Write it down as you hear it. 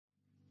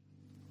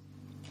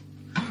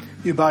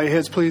You bow your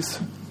heads, please.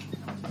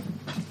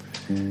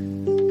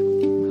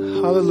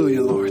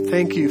 Hallelujah, Lord.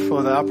 Thank you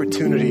for the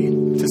opportunity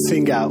to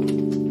sing out.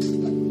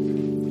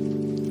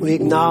 We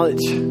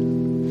acknowledge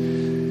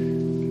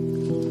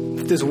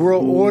that this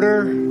world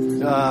order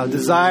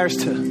desires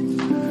to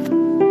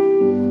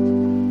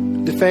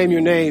defame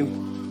your name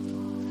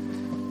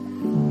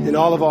in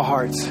all of our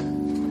hearts.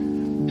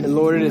 And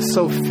Lord, it is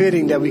so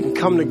fitting that we can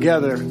come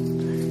together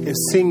and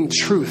sing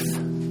truth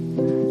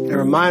and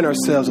remind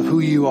ourselves of who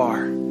you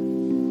are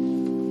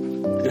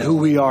and who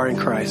we are in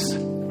Christ.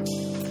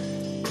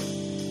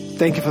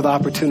 Thank you for the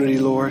opportunity,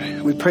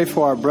 Lord. We pray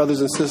for our brothers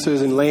and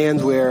sisters in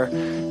lands where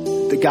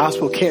the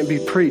gospel can't be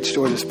preached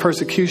or there's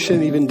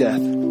persecution, even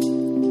death.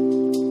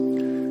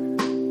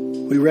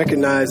 We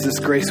recognize this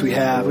grace we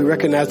have. We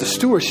recognize the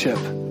stewardship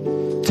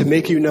to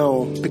make you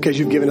known because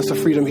you've given us the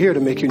freedom here to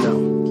make you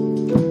known.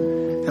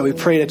 And we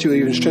pray that you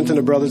even strengthen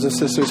the brothers and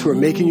sisters who are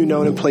making you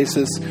known in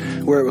places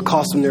where it would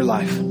cost them their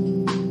life.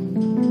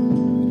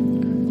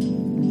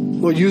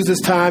 Lord, use this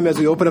time as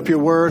we open up your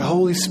word.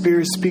 Holy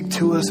Spirit, speak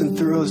to us and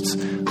through us.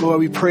 Lord,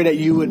 we pray that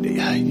you would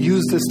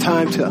use this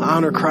time to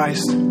honor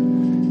Christ.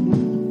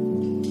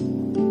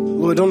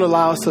 Lord, don't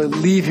allow us to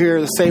leave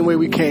here the same way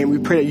we came. We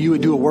pray that you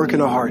would do a work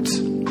in our hearts.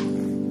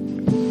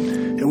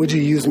 And would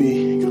you use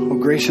me, oh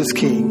gracious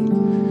King,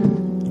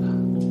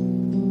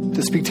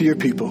 to speak to your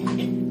people.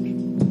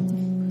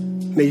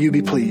 May you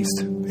be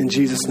pleased. In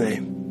Jesus'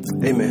 name,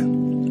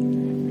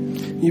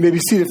 amen. You may be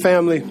seated,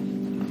 family.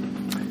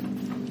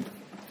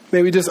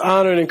 May we just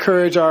honor and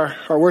encourage our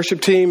worship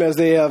team as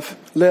they have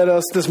led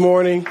us this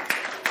morning.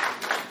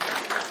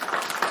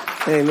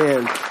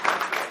 Amen.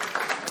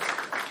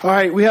 All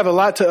right, we have a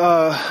lot to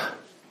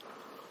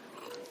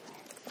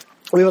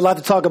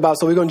talk about,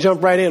 so we're going to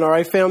jump right in. All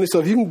right, family.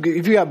 So if you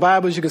got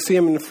Bibles, you can see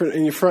them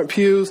in your front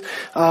pews.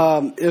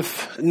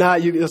 If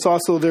not, it's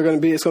going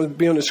to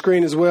be on the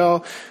screen as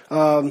well.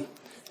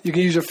 You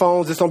can use your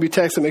phones. Just don't be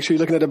texting. Make sure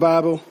you're looking at the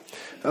Bible.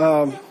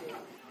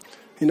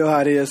 You know how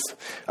it is.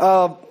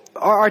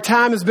 Our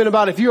time has been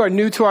about, if you are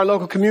new to our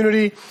local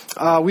community,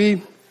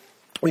 we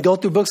go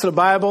through books of the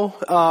Bible,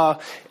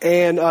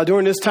 and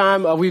during this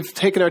time, we've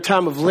taken our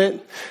time of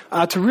Lent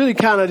to really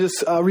kind of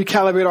just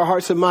recalibrate our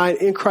hearts and mind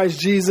in Christ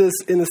Jesus,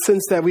 in the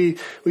sense that we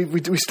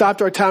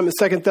stopped our time in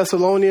 2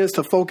 Thessalonians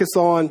to focus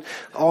on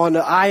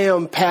the I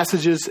am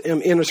passages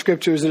in the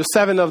scriptures. There's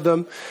 7 of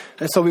them,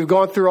 and so we've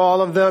gone through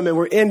all of them, and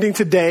we're ending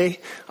today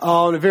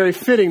on a very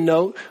fitting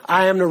note.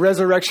 I am the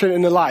resurrection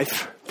and the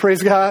life.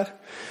 Praise God.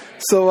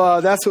 So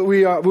that's what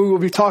we will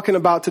be talking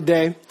about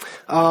today.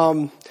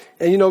 And,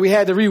 we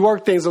had to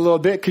rework things a little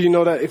bit because you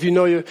know that if you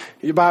know your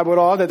Bible at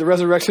all, that the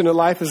resurrection of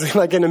life is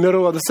like in the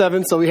middle of the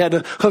 7. So we had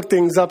to hook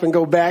things up and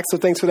go back. So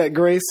thanks for that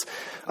grace.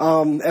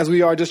 As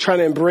we are just trying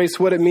to embrace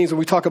what it means when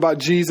we talk about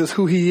Jesus,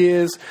 who he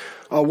is,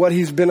 what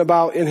he's been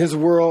about in his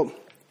world.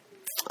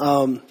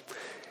 And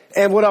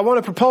what I want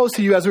to propose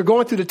to you as we're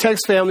going through the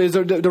text, family, is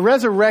the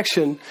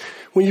resurrection.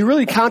 When you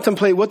really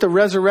contemplate what the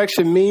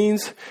resurrection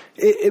means,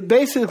 it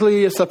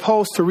basically is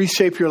supposed to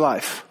reshape your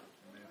life.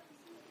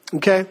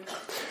 Okay?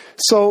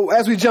 So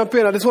as we jump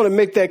in, I just want to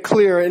make that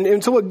clear.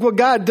 And so what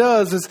God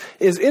does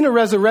is in a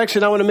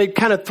resurrection, I want to make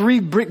kind of 3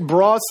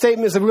 broad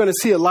statements, and we're going to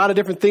see a lot of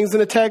different things in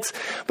the text.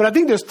 But I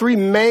think there's 3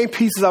 main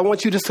pieces I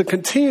want you just to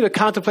continue to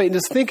contemplate and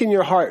just think in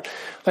your heart.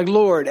 Like,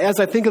 Lord, as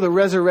I think of the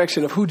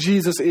resurrection of who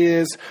Jesus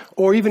is,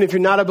 or even if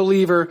you're not a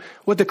believer,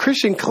 what the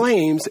Christian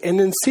claims, and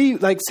then see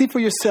for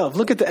yourself.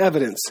 Look at the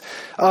evidence.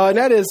 And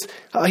that is,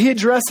 he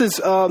addresses,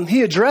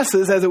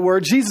 as it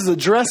were, Jesus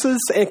addresses,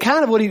 and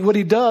kind of what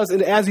he does,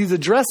 and as he's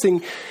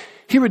addressing,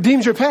 he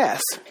redeems your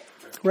past,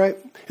 right?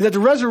 That the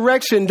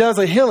resurrection does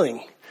a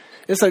healing.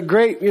 It's a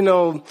great,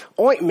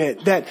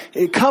 ointment that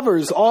it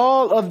covers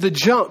all of the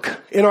junk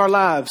in our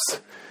lives.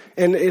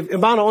 And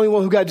am I the only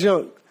one who got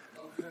junk?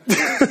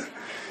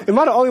 Am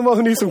I the only one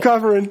who needs some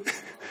covering?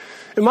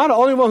 Am I the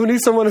only one who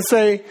needs someone to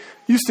say,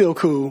 you still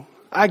cool,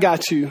 I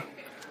got you?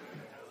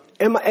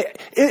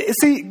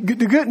 See,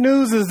 the good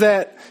news is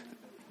that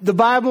the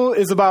Bible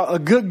is about a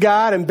good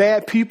God and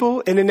bad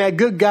people, and then that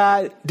good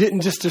God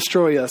didn't just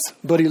destroy us,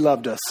 but he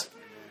loved us.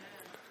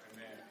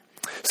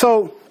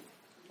 So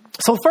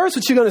first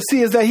what you're going to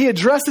see is that he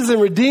addresses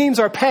and redeems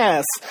our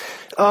past.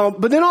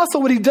 But then also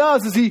what he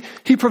does is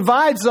he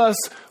provides us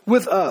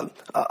with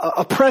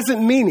a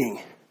present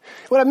meaning.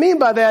 What I mean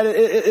by that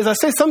is I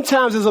say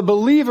sometimes as a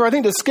believer, I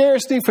think the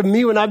scariest thing for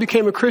me when I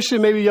became a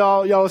Christian, maybe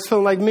y'all was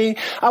feeling like me,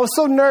 I was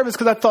so nervous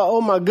because I thought,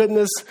 oh my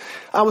goodness,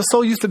 I was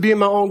so used to being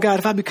my own God.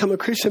 If I become a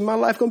Christian, my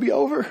life going to be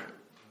over.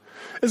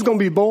 It's going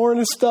to be boring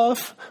and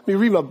stuff. I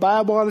read my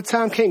Bible all the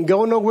time, can't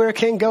go nowhere,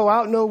 can't go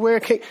out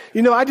nowhere.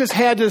 I just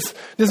had this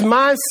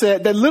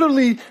mindset that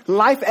literally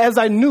life as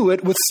I knew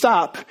it would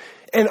stop.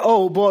 And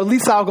oh boy, at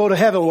least I'll go to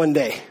heaven one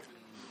day.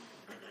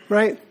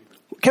 Right?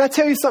 Can I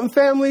tell you something,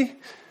 family?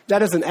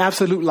 That is an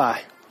absolute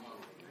lie.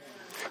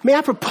 May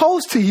I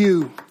propose to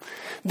you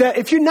that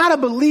if you're not a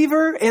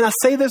believer, and I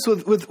say this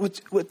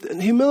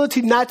with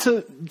humility, not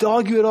to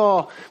dog you at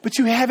all, but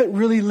you haven't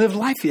really lived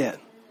life yet.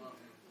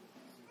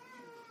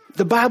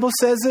 The Bible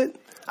says it.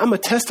 I'm a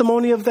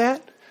testimony of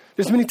that.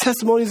 There's many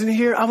testimonies in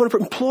here. I want to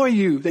implore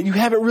you that you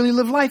haven't really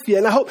lived life yet.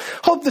 And I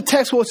hope the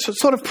text will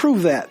sort of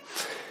prove that.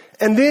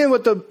 And then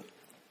what the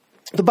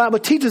Bible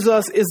teaches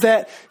us is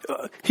that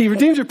he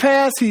redeems your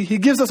past. He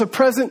gives us a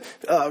present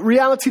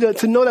reality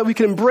to know that we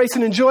can embrace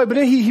and enjoy. But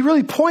then he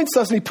really points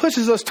us and he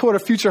pushes us toward a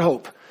future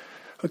hope.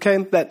 Okay,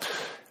 that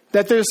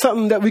there's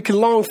something that we can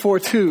long for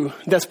too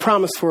that's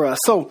promised for us.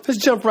 So let's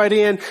jump right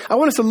in. I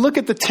want us to look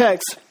at the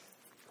text.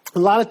 A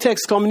lot of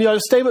texts coming. You ought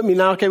to stay with me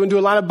now. Okay, we're going to do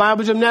a lot of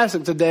Bible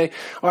gymnastics today.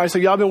 All right, so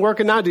y'all been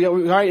working out. All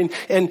right,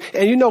 and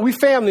you know we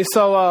family.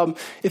 So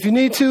if you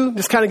need to,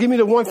 just kind of give me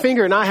the one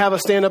finger and I have a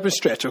stand up and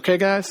stretch. Okay,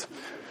 guys?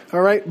 All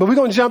right, but we're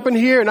going to jump in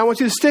here and I want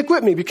you to stick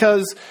with me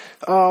because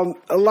a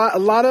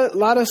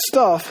lot of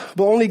stuff,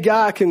 but only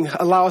God can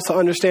allow us to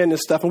understand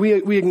this stuff. And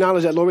we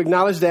acknowledge that, Lord. We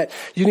acknowledge that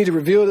you need to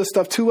reveal this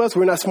stuff to us.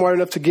 We're not smart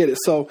enough to get it.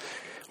 So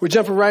we're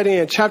jumping right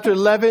in. Chapter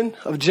 11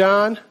 of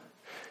John.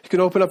 You can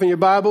open up in your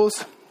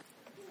Bibles.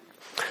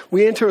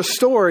 We enter a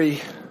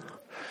story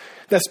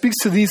that speaks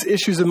to these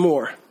issues and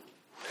more.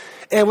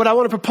 And what I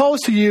want to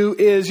propose to you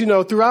is,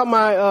 throughout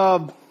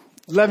my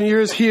 11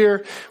 years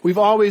here, we've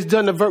always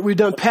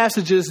done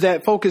passages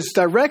that focus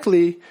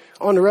directly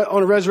on the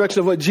resurrection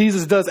of what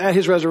Jesus does at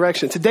his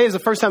resurrection. Today is the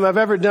first time I've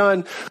ever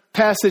done a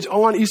passage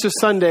on Easter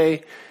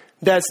Sunday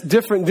that's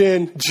different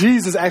than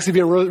Jesus actually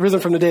being risen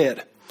from the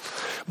dead.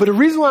 But the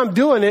reason why I'm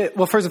doing it,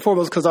 well, first and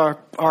foremost, because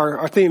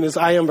our theme is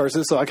I am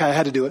verses, so I kind of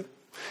had to do it.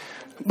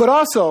 But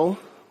also,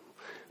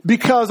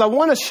 because I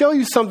want to show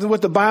you something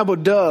what the Bible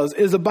does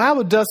is the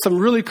Bible does some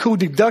really cool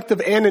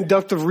deductive and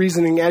inductive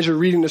reasoning as you're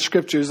reading the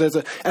scriptures as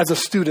a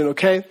student,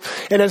 okay?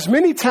 And as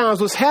many times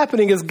what's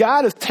happening is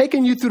God is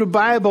taking you through the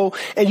Bible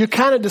and you're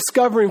kind of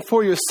discovering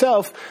for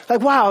yourself,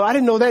 like, wow, I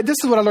didn't know that. This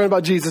is what I learned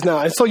about Jesus now.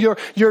 And so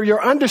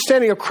your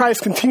understanding of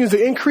Christ continues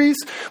to increase,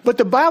 but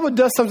the Bible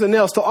does something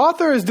else. The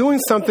author is doing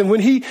something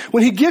when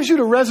he gives you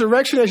the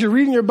resurrection as you're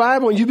reading your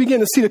Bible and you begin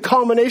to see the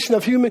culmination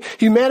of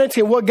humanity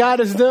and what God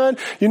has done,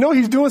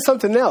 he's doing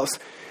something else.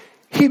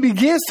 He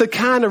begins to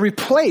kind of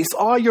replace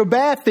all your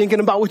bad thinking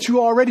about what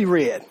you already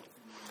read.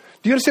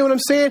 Do you understand what I'm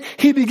saying?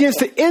 He begins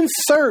to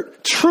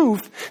insert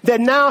truth that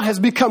now has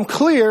become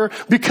clear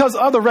because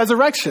of the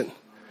resurrection.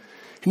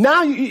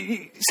 Now,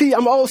 you see,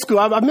 I'm old school.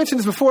 I've mentioned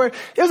this before.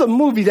 There's a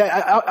movie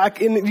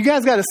that and you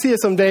guys got to see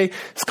it someday.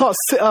 It's called,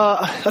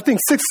 I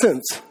think, Sixth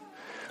Sense.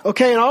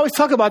 Okay, and I always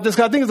talk about this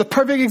because I think it's a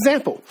perfect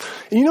example.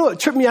 And you know what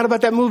tripped me out about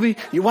that movie?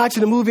 You're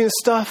watching the movie and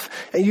stuff,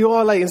 and you're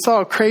all like, it's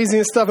all crazy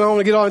and stuff, and I don't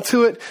want to get on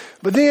to it.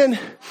 But then,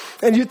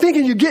 and you're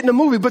thinking you're getting the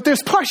movie, but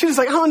there's parts you're just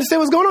like, I don't understand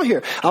what's going on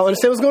here. I don't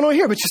understand what's going on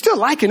here, but you're still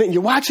liking it, and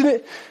you're watching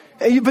it.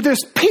 But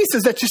there's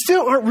pieces that you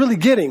still aren't really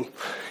getting.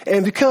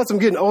 And because I'm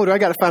getting older, I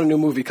got to find a new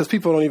movie because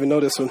people don't even know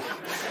this one.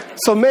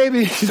 So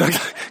maybe got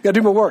to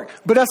do more work.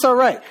 But that's all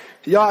right.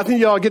 Y'all, I think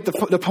y'all get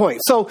the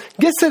point. So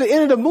gets to the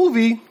end of the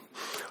movie.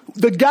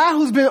 The guy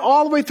who's been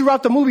all the way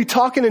throughout the movie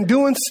talking and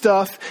doing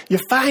stuff, you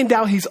find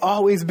out he's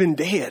always been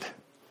dead.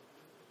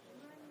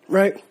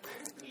 Right?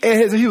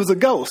 And he was a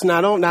ghost.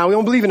 Now we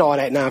don't believe in all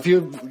that now.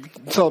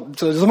 So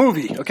there's a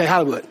movie, okay,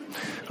 Hollywood.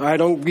 All right,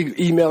 don't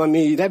be emailing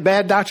me. That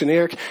bad doctrine,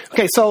 Eric.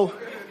 Okay,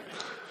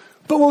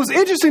 but what was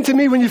interesting to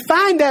me, when you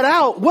find that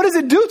out, what does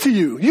it do to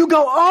you? You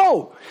go,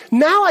 oh,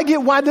 now I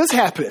get why this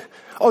happened.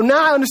 Oh,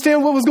 now I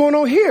understand what was going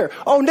on here.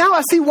 Oh, now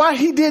I see why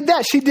he did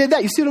that. She did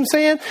that. You see what I'm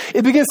saying?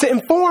 It begins to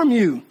inform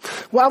you.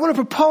 Well, I want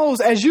to propose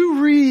as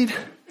you read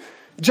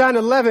John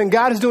 11,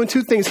 God is doing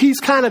two things. He's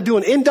kind of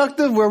doing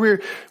inductive where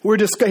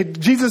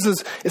Jesus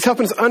is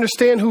helping us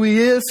understand who he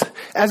is,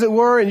 as it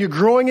were, and you're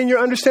growing in your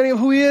understanding of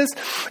who he is.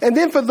 And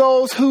then for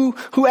those who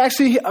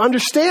actually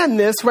understand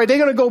this, right, they're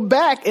going to go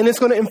back and it's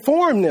going to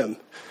inform them.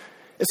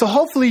 And so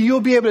hopefully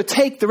you'll be able to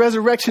take the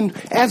resurrection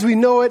as we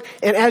know it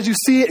and as you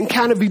see it and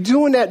kind of be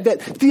doing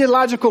that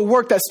theological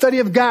work, that study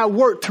of God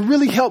work to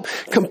really help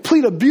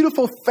complete a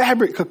beautiful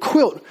fabric, a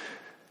quilt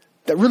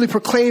that really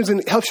proclaims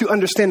and helps you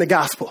understand the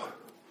gospel.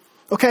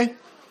 Okay?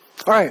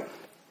 All right.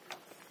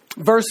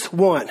 Verse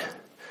 1.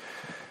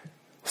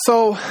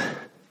 So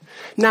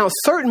now a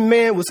certain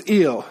man was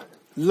ill,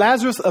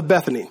 Lazarus of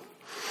Bethany,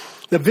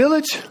 the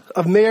village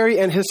of Mary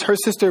and her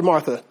sister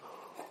Martha.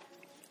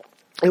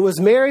 It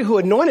was Mary who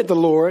anointed the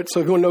Lord, so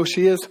if you want to know who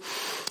she is,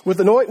 with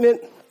an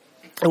ointment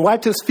and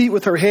wiped his feet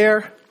with her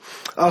hair,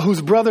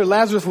 whose brother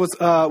Lazarus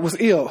was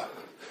ill.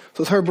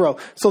 So it's her bro.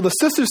 So the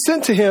sisters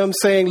sent to him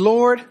saying,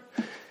 Lord,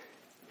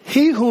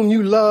 he whom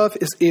you love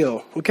is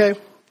ill. Okay?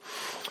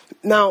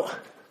 Now,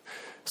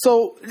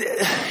 so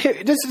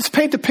just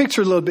paint the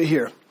picture a little bit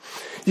here.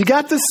 You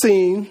got this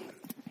scene,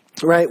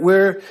 right,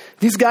 where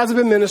these guys have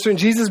been ministering.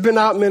 Jesus has been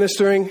out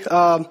ministering.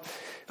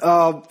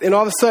 And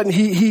all of a sudden,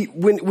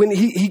 when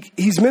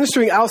he's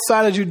ministering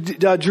outside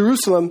of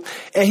Jerusalem,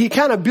 and he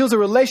kind of builds a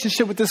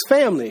relationship with this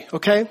family,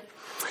 okay?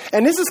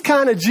 And this is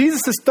kind of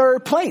Jesus'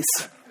 third place,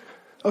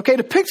 okay?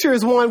 The picture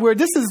is one where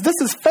this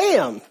is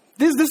fam.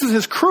 This is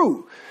his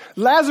crew.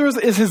 Lazarus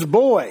is his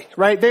boy,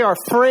 right? They are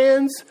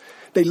friends.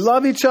 They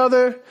love each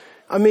other.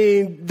 I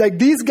mean, like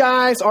these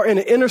guys are in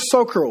an inner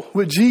circle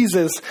with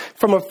Jesus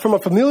from a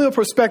familial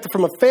perspective,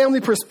 from a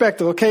family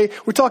perspective, okay?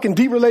 We're talking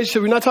deep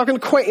relationship. We're not talking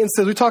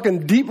acquaintances. We're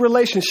talking deep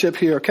relationship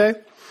here, okay?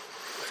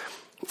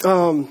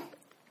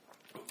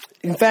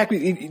 In fact,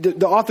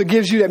 the author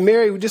gives you that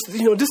Mary, just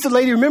the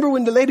lady, remember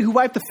when the lady who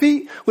wiped the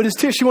feet with his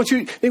tears, the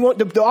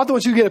author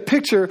wants you to get a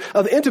picture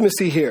of the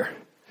intimacy here.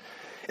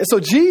 And so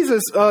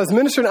Jesus is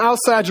ministering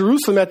outside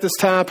Jerusalem at this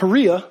time,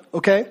 Perea,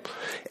 okay?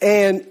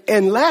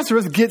 And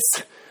Lazarus gets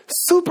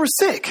super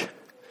sick.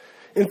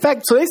 In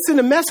fact, so they send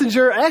a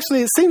messenger,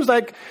 actually it seems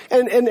like,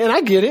 and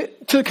I get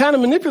it, to kind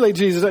of manipulate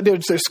Jesus.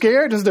 They're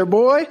scared, this is their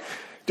boy.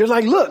 They're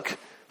like, look,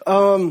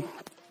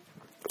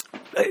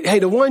 hey,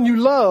 the one you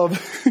love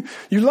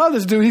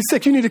this dude, he's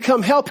sick, you need to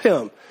come help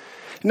him.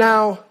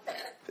 Now,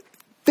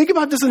 think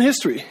about this in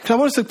history, because I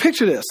want us to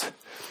picture this.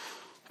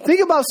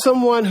 Think about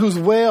someone who's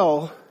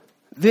well,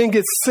 then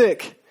gets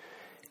sick,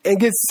 and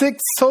gets sick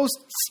so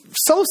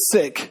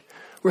sick,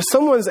 where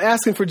someone's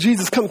asking for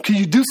Jesus, come, can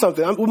you do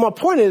something? Well, my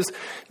point is,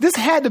 this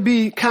had to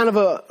be kind of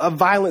a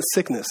violent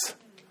sickness.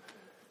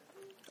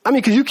 I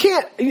mean, because you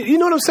can't, you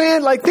know what I'm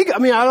saying? Like, I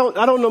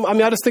don't know. I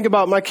mean, I just think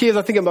about my kids.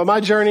 I think about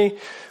my journey.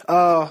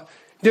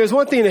 There's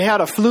one thing that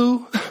had a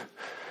flu,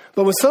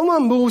 but when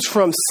someone moves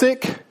from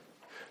sick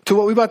to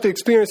what we're about to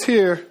experience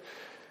here,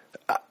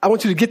 I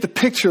want you to get the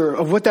picture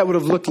of what that would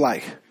have looked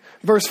like.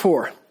 Verse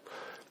 4.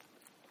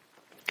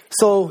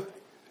 So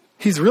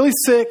he's really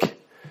sick.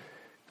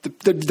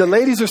 The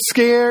ladies are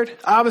scared.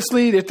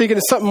 Obviously, they're thinking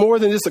it's something more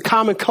than just a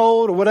common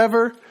cold or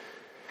whatever.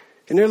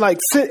 And they're like,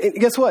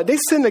 guess what? They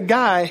send a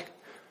guy.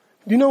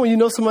 You know when you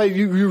know somebody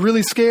you're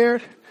really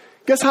scared?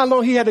 Guess how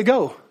long he had to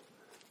go?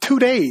 2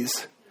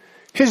 days.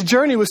 His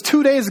journey was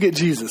 2 days to get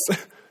Jesus.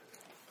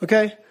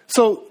 Okay?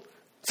 So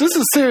this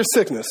is serious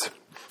sickness.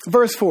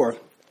 Verse 4.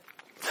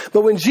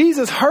 But when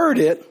Jesus heard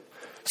it,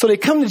 so they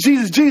come to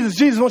Jesus.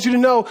 Jesus wants you to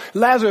know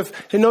Lazarus,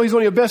 and know he's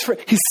one of your best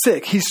friends. He's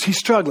sick. He's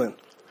struggling.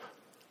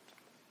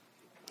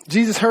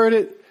 Jesus heard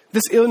it.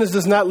 This illness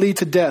does not lead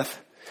to death.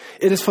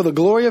 It is for the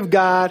glory of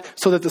God,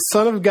 so that the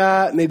Son of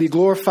God may be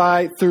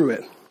glorified through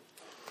it.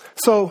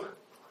 So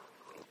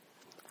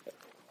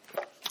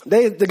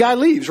the guy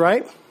leaves,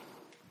 right?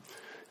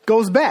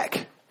 Goes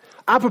back.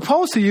 I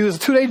propose to you, it's a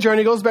 2-day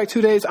journey, goes back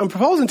 2 days. I'm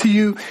proposing to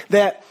you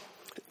that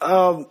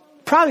the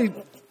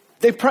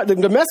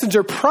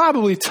messenger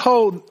probably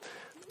told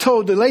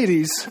the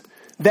ladies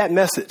that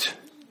message.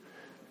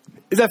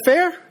 Is that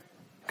fair?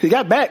 Because he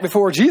got back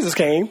before Jesus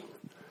came,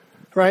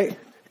 right?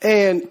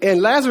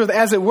 And Lazarus,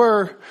 as it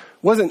were,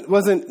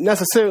 wasn't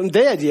necessarily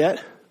dead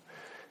yet.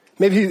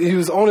 Maybe he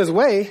was on his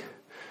way.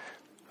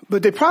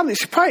 But she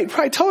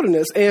probably told him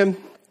this. And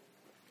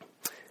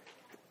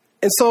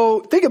so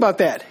think about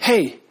that.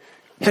 Hey,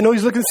 I know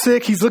he's looking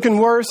sick. He's looking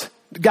worse.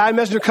 The guy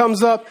messenger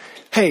comes up.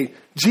 Hey,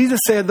 Jesus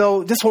said,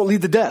 though, this won't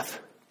lead to death.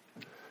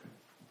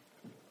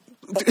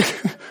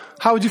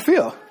 How would you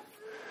feel?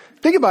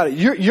 Think about it.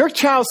 Your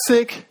child's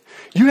sick.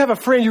 You have a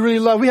friend you really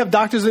love. We have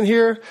doctors in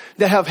here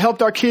that have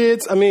helped our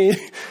kids. I mean,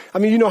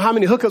 you know how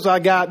many hookups I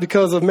got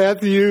because of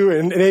Matthew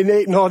and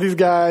Nate and all these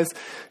guys.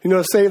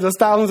 It saves us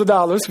thousands of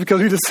dollars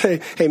because we just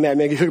say, hey, man,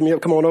 you hook me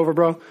up. Come on over,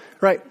 bro.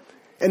 Right?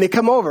 And they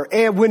come over.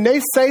 And when they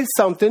say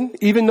something,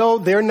 even though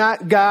they're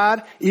not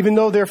God, even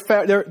though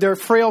they're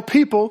frail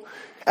people,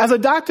 as a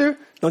doctor,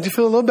 don't you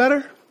feel a little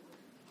better?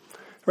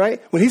 Right?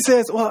 When he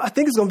says, well, I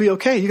think it's going to be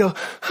okay. You go,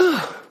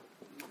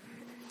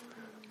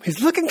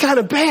 he's looking kind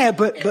of bad,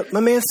 but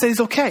my man says he's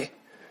okay.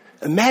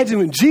 Imagine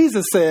when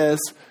Jesus says,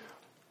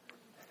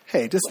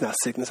 hey, this is not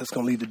sickness that's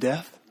going to lead to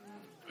death.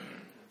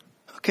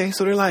 Okay,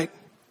 so they're like,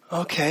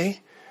 okay.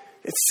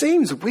 It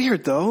seems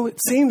weird, though. It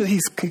seems that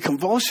he's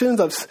convulsions.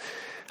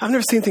 I've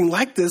never seen anything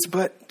like this,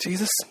 but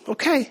Jesus,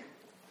 okay.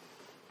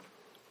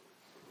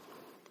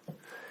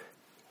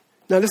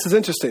 Now, this is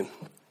interesting.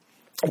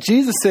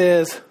 Jesus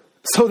says,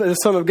 so that the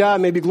Son of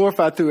God may be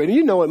glorified through it.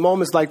 And at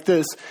moments like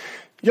this,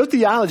 your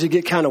theology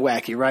get kind of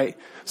wacky, right?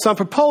 So I'm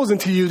proposing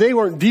to you, they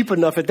weren't deep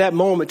enough at that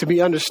moment to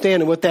be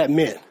understanding what that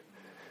meant.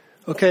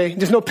 Okay?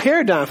 There's no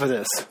paradigm for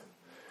this.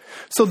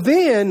 So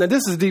then, now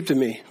this is deep to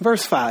me.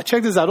 Verse 5.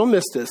 Check this out. Don't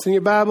miss this. In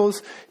your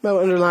Bibles, you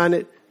might underline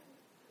it.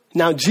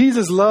 Now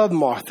Jesus loved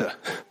Martha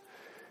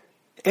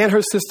and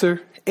her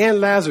sister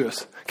and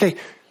Lazarus. Okay.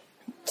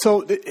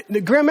 So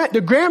the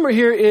grammar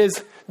here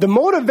is the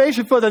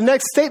motivation for the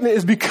next statement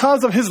is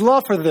because of his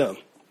love for them.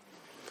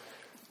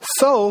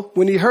 So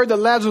when he heard that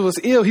Lazarus was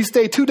ill, he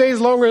stayed 2 days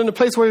longer in the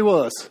place where he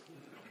was.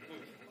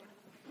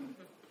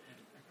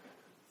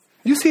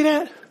 You see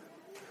that?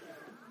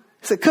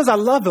 He said, because I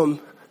love him,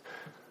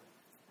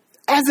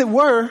 as it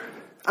were,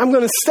 I'm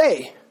going to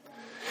stay.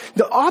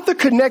 The author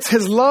connects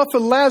his love for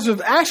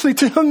Lazarus actually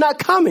to him not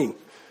coming.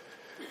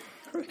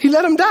 He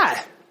let him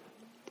die.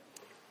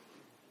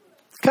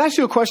 Can I ask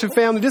you a question,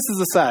 family? This is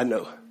a side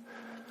note.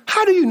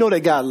 How do you know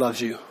that God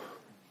loves you?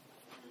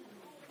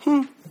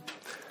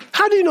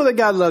 How do you know that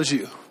God loves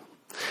you?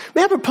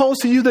 May I propose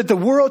to you that the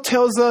world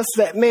tells us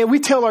that, man, we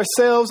tell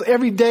ourselves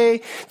every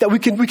day that we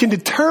can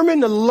determine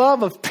the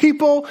love of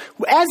people.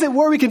 As it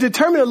were, we can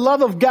determine the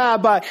love of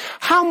God by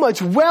how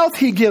much wealth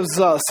he gives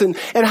us and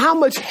how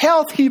much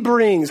health he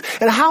brings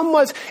and how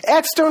much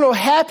external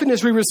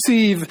happiness we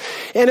receive.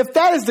 And if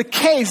that is the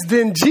case,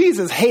 then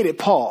Jesus hated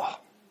Paul.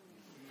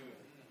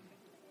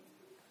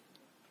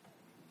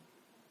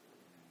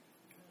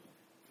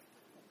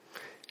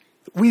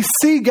 We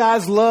see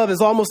God's love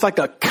as almost like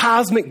a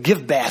cosmic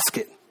gift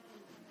basket.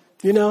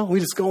 You know, we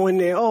just go in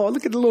there. Oh,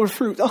 look at the little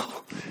fruit.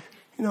 Oh,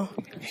 you know,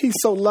 he's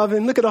so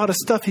loving. Look at all the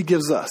stuff he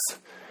gives us.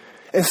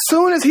 As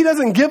soon as he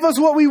doesn't give us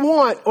what we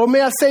want, or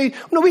may I say,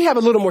 no, we have a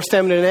little more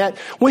stamina than that.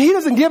 When he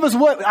doesn't give us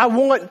what I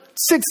want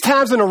 6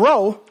 times in a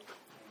row,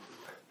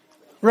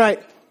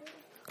 right?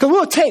 Because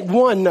we'll take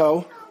one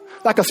no,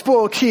 like a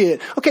spoiled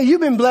kid. Okay,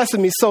 you've been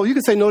blessing me, so you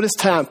can say no this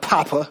time,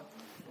 Papa.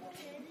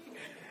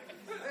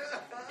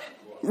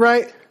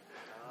 Right?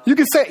 You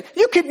can say,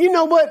 you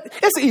know what?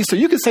 It's Easter.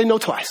 You can say no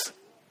twice.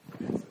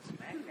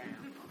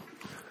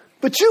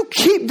 But you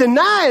keep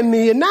denying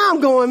me, and now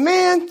I'm going,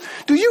 man,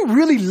 do you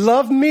really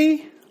love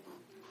me?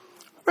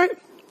 Right?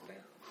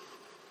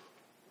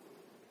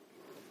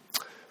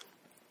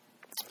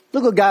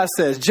 Look what God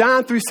says.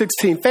 John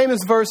 3:16, famous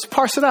verse,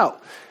 parse it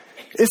out.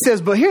 It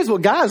says, but here's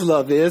what God's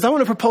love is. I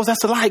want to propose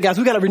that's a lie, guys.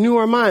 We got to renew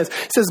our minds.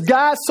 It says,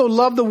 God so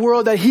loved the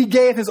world that he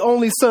gave his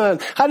only son.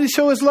 How did he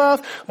show his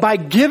love? By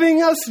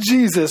giving us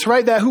Jesus,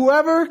 right? That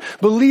whoever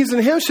believes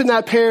in him should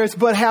not perish,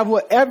 but have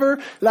whatever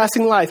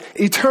lasting life,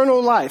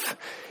 eternal life.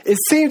 It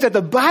seems that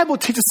the Bible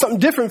teaches something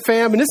different,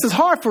 fam, and this is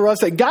hard for us,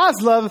 that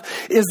God's love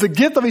is the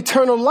gift of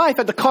eternal life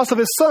at the cost of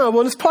his son.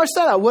 Well, let's parse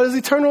that out. What is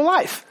eternal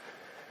life?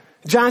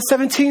 John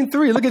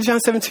 17:3. Look at John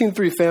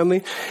 17:3,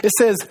 family. It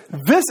says,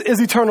 this is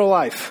eternal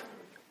life,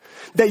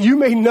 that you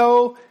may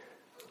know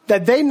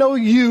that they know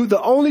you,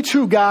 the only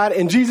true God,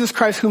 and Jesus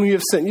Christ whom you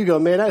have sent. You go,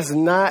 man, that is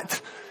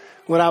not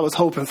what I was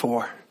hoping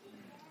for.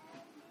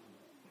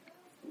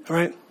 All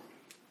right?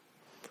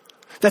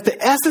 That the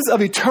essence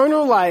of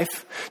eternal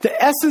life,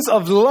 the essence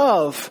of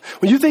love,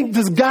 when you think,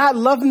 does God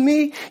love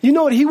me? You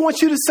know what he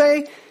wants you to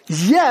say?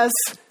 Yes,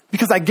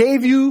 because I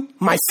gave you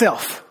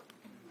myself.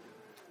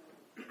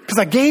 Because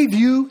I gave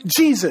you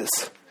Jesus.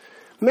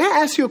 May I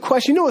ask you a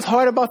question? You know what's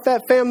hard about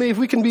that, family, if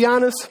we can be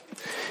honest?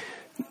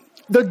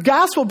 The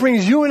gospel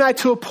brings you and I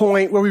to a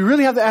point where we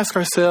really have to ask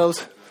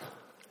ourselves,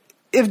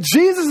 if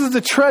Jesus is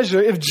the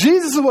treasure, if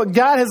Jesus is what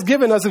God has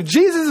given us, if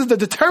Jesus is the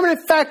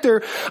determinant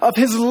factor of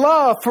his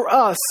love for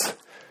us,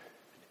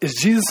 is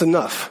Jesus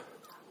enough?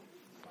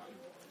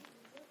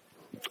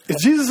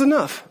 Is Jesus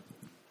enough?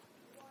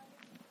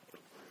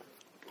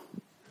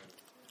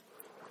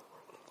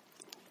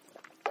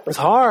 It's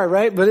hard,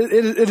 right? But it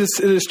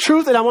is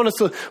truth, and I want us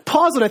to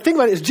pause and I think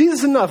about it. Is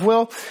Jesus enough?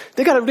 Well,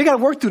 they got to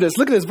work through this.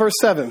 Look at this, verse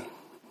 7.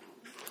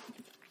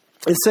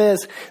 It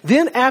says,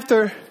 then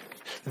after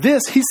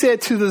this, he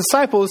said to the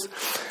disciples,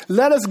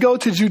 let us go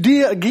to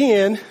Judea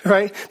again,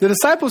 right? The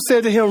disciples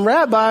said to him,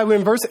 Rabbi, we're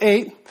in verse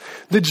 8,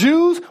 the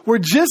Jews were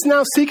just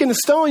now seeking to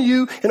stone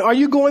you, and are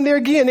you going there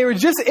again? They were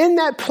just in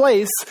that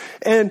place,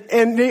 and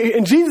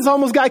Jesus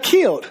almost got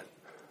killed.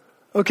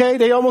 Okay,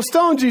 they almost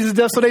stoned Jesus to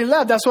death, so they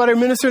left. That's why they're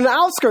ministering in the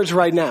outskirts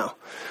right now.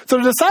 So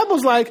the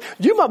disciples like,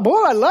 you my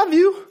boy, I love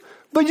you,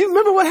 but you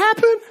remember what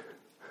happened?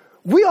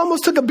 We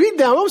almost took a beat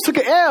down, almost took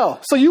an L.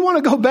 So you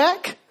want to go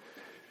back?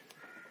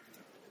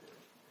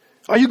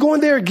 Are you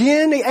going there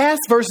again? They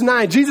asked. Verse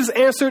 9, Jesus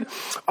answered,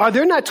 are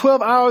there not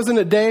 12 hours in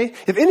a day?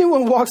 If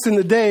anyone walks in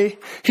the day,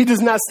 he does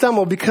not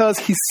stumble because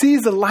he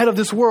sees the light of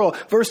this world.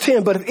 Verse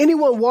 10, but if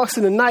anyone walks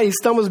in the night, he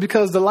stumbles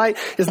because the light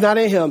is not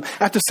in him.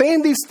 After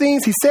saying these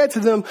things, he said to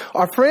them,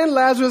 our friend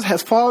Lazarus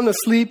has fallen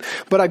asleep,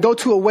 but I go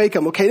to awake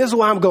him. Okay, this is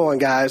where I'm going,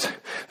 guys.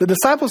 The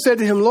disciples said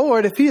to him,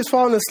 Lord, if he has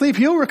fallen asleep,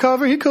 he'll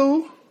recover. He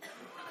cool.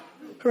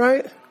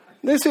 Right?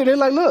 They're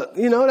like, look,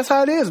 you know, that's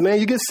how it is, man.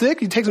 You get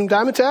sick, you take some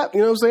Dimetapp,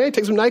 you know what I'm saying?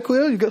 Take some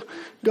NyQuil, you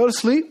go to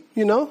sleep,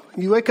 you know,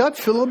 you wake up,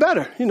 you feel a little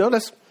better. You know,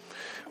 that's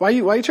why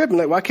you tripping?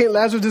 Like, why can't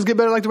Lazarus just get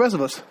better like the rest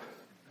of us?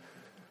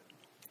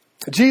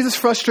 Jesus,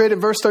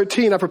 frustrated, verse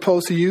 13, I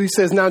propose to you. He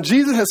says, now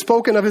Jesus has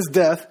spoken of his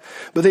death,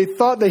 but they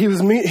thought that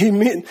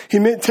he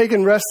meant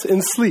taking rest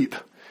in sleep.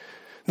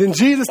 Then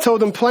Jesus told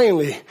them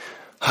plainly,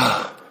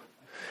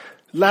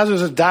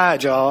 Lazarus has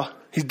died, y'all.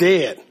 He's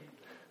dead.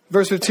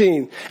 Verse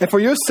 15, and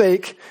for your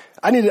sake,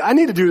 I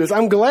need to do this.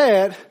 I'm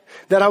glad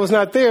that I was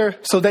not there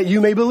so that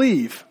you may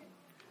believe.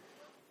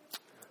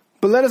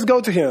 But let us go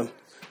to him.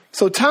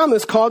 So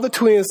Thomas called the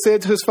twin and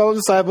said to his fellow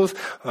disciples,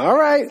 all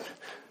right,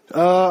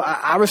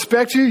 I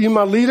respect you. You're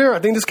my leader. I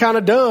think this is kind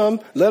of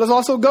dumb. Let us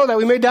also go that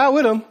we may die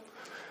with him.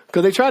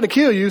 Because they tried to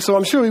kill you, so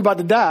I'm sure we're about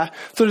to die.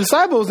 So the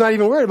disciples not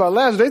even worried about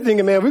Lazarus. They're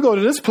thinking, man, we go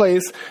to this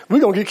place, we're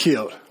going to get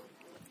killed.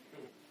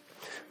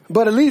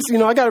 But at least, you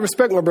know, I got to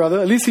respect my brother.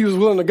 At least he was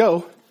willing to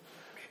go.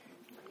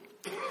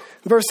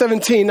 Verse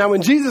 17, now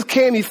when Jesus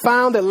came, he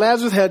found that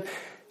Lazarus had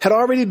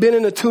already been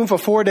in the tomb for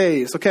 4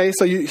 days. Okay,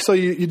 so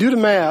you do the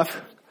math.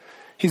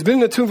 He's been in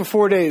the tomb for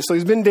 4 days, so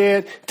he's been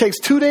dead. It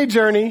takes 2-day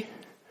journey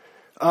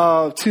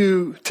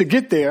to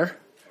get there.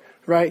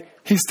 right?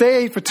 He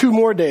stayed for 2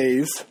 more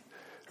days,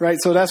 right?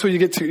 So that's where you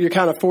get to your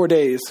kind of 4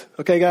 days.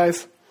 Okay,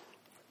 guys?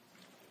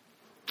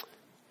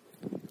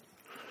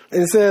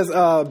 And it says,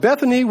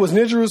 Bethany was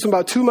near Jerusalem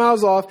about 2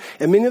 miles off,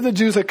 and many of the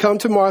Jews had come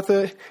to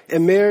Martha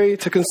and Mary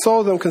to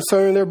console them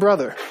concerning their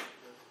brother.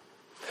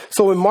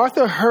 So when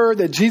Martha heard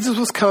that Jesus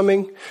was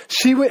coming,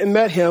 she went and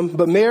met him,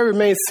 but Mary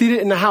remained seated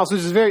in the house,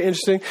 which is very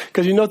interesting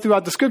because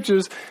throughout the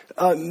scriptures,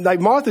 like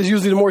Martha's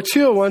usually the more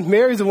chill one.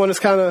 Mary's the one that's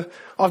kind of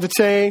off the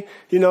chain,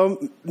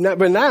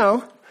 but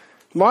now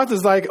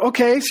Martha's like,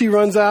 okay, she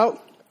runs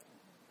out.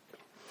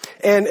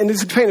 And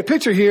this is paint a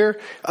picture here.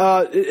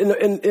 In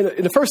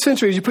the first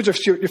century, you put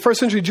your first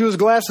century Jewish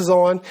glasses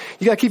on.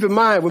 You got to keep in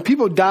mind, when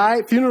people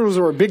died, funerals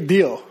were a big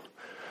deal.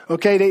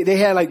 Okay, they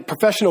had like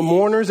professional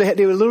mourners.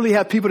 They would literally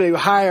have people they would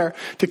hire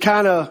to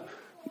kind of,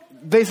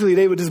 basically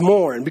they would just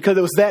mourn because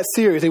it was that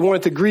serious. They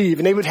wanted to grieve,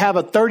 and they would have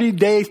a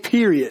 30-day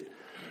period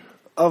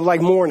of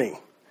like mourning.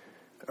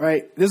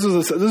 Right? This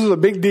was a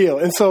big deal.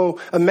 And so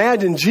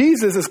imagine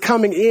Jesus is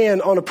coming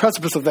in on the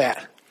precipice of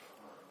that.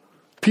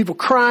 People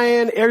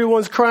crying,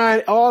 everyone's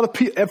crying, all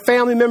the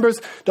family members,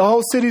 the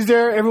whole city's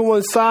there,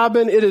 everyone's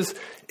sobbing. It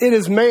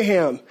is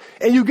mayhem.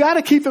 And you got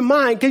to keep in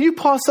mind, can you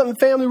pause something,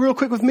 family, real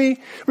quick with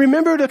me?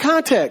 Remember the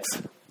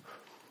context.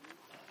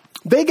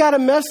 They got a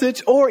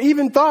message or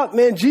even thought,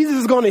 man, Jesus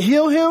is going to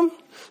heal him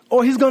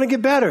or he's going to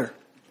get better.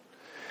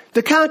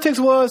 The context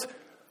was,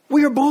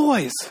 we are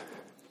boys.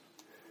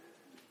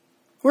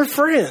 We're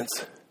friends.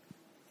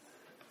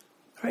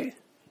 Right?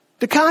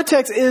 The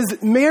context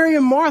is Mary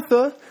and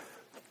Martha.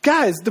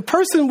 Guys, the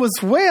person was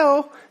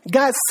well,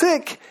 got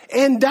sick,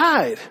 and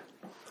died.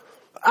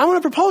 I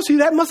want to propose to you,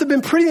 that must have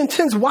been pretty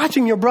intense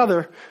watching your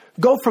brother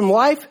go from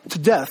life to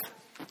death,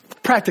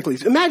 practically.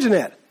 Imagine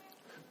that.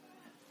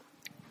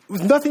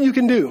 With nothing you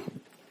can do.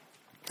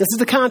 This is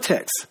the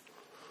context.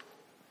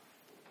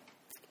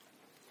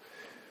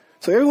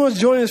 So everyone's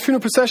joining this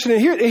funeral procession,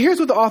 and here's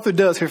what the author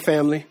does here,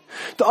 family.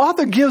 The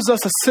author gives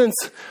us a sense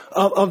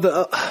of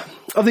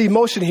the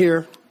emotion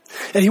here.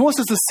 And he wants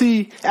us to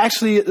see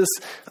actually this,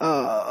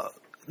 the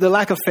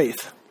lack of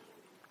faith.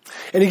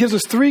 And he gives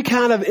us 3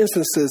 kind of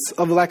instances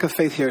of the lack of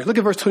faith here. Look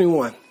at verse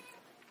 21.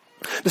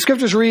 The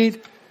scriptures read,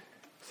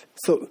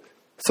 so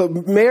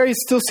Mary's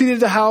still seated at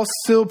the house,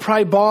 still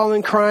probably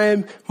bawling,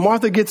 crying.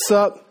 Martha gets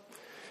up.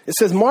 It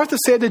says, Martha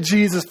said to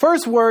Jesus,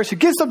 first word, she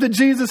gets up to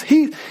Jesus.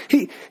 He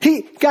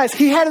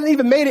hadn't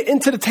even made it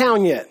into the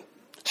town yet.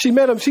 She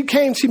met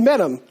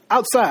him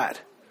outside.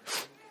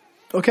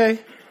 Okay?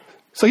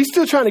 So he's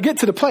still trying to get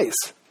to the place.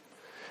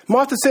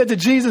 Martha said to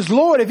Jesus,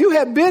 Lord, if you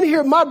had been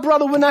here, my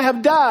brother would not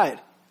have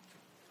died.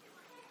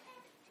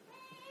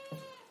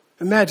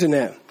 Imagine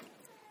that.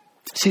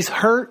 She's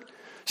hurt.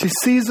 She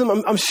sees him.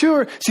 I'm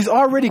sure she's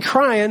already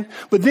crying.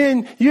 But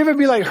then you ever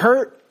be like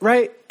hurt,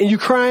 right? And you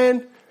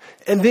crying.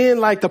 And then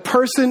like the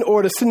person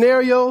or the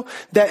scenario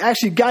that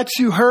actually got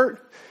you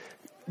hurt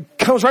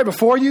comes right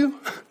before you.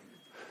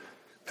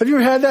 Have you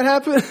ever had that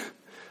happen?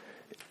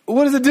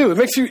 What does it do? It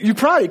makes you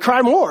probably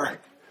cry more.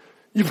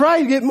 You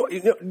probably get more,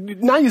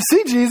 now you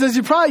see Jesus,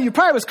 you probably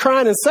was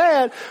crying and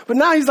sad, but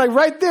now he's like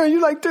right there and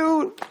you're like,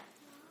 dude.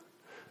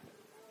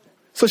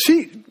 So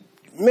she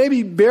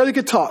maybe barely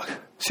could talk.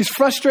 She's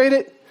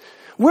frustrated.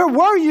 Where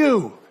were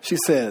you? She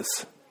says.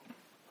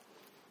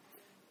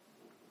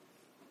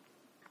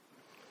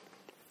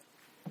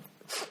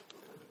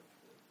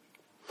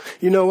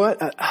 You know what?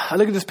 I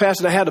look at this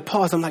passage, I had to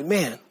pause. I'm like,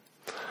 man,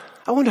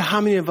 I wonder how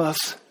many of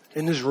us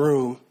in this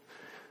room,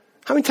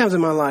 how many times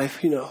in my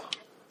life,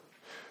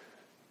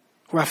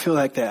 where I feel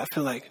like that. I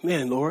feel like,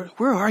 man, Lord,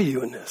 where are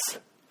you in this?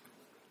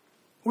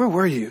 Where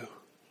were you?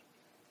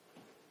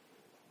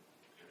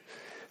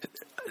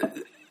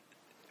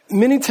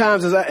 Many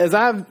times as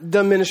I've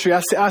done ministry,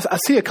 I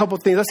see a couple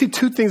of things. I see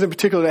 2 things in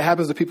particular that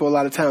happens to people a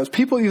lot of times.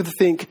 People either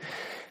think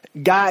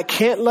God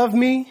can't love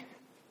me,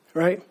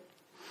 right?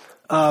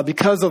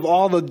 Because of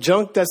all the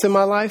junk that's in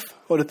my life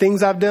or the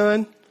things I've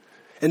done.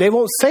 And they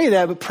won't say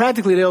that, but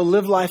practically they'll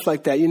live life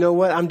like that. You know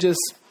what? I'm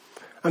just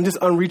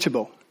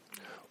unreachable.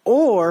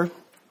 Or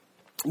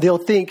they'll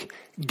think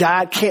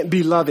God can't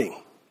be loving.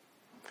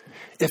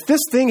 If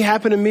this thing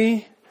happened to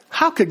me,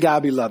 how could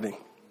God be loving?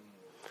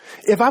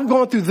 If I've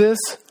gone through this,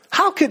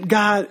 how could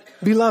God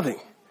be loving?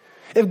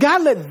 If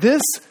God let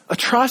this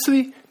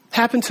atrocity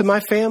happen to my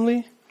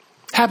family,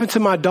 happen to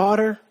my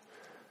daughter,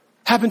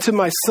 happen to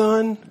my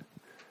son,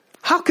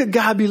 how could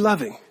God be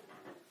loving?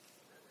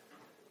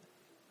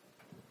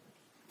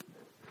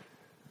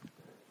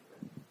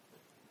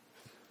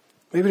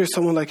 Maybe there's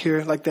someone like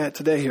that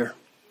today here.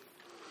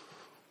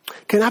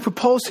 Can I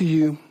propose to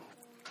you?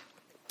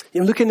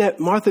 I'm looking at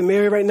Martha and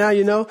Mary right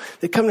now,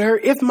 they come to her.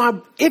 If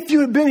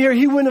you had been here,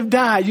 he wouldn't have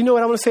died. You know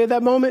what I want to say at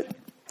that moment?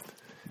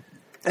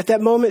 At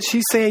that moment,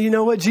 she's saying, you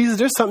know what, Jesus,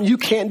 there's something you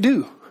can't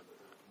do.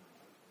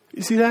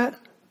 You see that?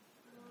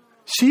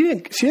 She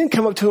didn't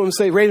come up to him and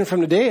say, raise him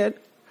from the dead.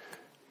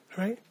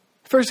 Right?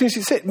 First thing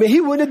she said, man,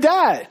 he wouldn't have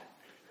died.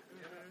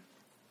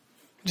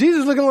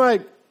 Jesus looking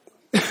like,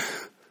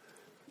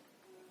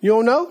 you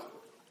don't know?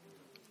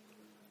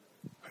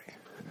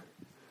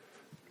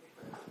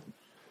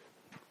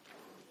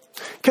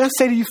 Can I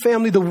say to you,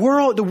 family, the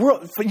world,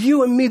 for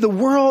you and me, the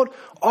world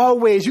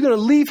always, you're going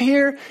to leave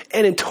here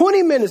and in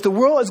 20 minutes, the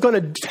world is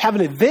going to have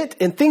an event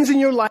and things in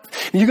your life.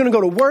 And you're going to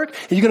go to work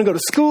and you're going to go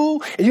to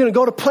school and you're going to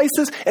go to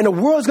places and the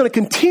world is going to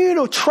continue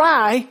to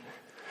try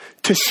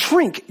to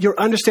shrink your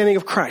understanding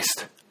of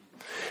Christ.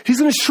 He's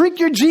going to shrink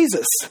your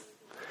Jesus.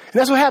 And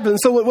that's what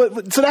happens.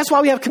 So that's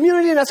why we have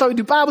community, and that's why we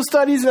do Bible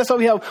studies, and that's why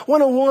we have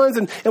one-on-ones,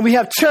 and we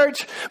have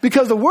church,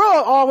 because the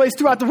world always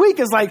throughout the week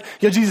is like,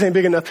 your Jesus ain't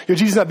big enough. Your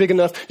Jesus not big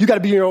enough. You got to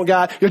be your own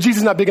God. Your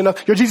Jesus not big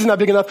enough. Your Jesus not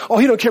big enough. Oh,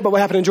 he don't care about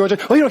what happened in Georgia.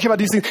 Oh, he don't care about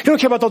these things. He don't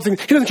care about those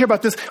things. He doesn't care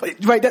about this.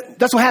 Right?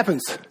 That's what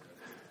happens.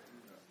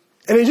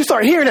 And then you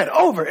start hearing that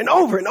over and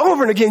over and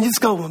over and again. You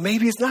just go, well,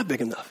 maybe it's not big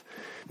enough.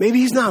 Maybe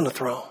he's not on the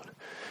throne.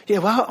 Yeah,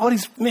 well, all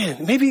these,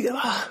 man, maybe...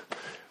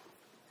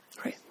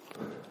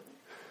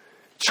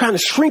 trying to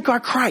shrink our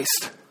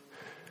Christ.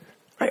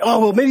 Right? Oh,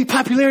 well, maybe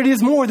popularity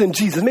is more than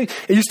Jesus. And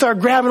you start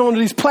grabbing onto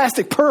these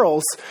plastic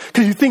pearls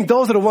because you think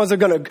those are the ones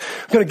that are going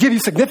to give you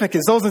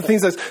significance. Those are the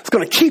things that's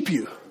going to keep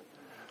you.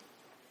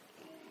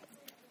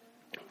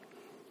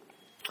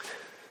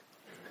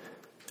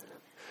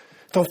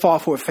 Don't fall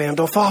for it, fam.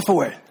 Don't fall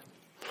for it.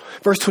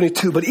 Verse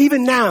 22, but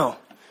even now,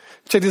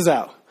 check this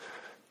out.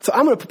 So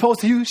I'm going to propose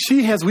to you,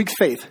 she has weak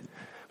faith.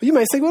 You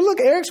might say, well,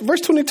 look, Eric,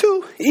 verse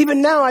 22,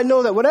 even now I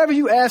know that whatever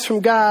you ask from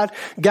God,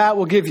 God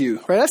will give you.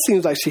 Right? That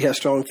seems like she has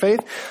strong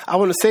faith. I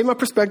want to save my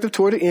perspective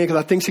toward the end because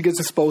I think she gets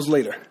exposed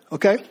later.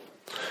 Okay?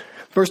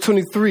 Verse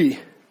 23,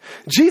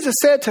 Jesus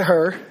said to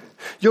her,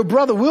 your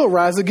brother will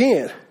rise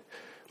again.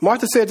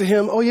 Martha said to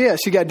him, oh, yeah,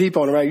 she got deep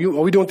on it, right? Are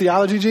we doing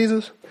theology,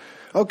 Jesus?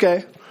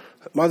 Okay.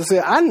 Martha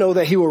said, I know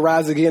that he will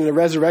rise again in the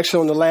resurrection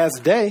on the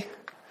last day.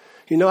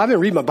 You know, I've been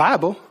reading my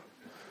Bible.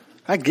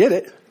 I get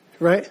it,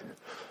 right?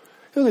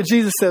 Look what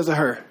Jesus says to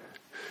her.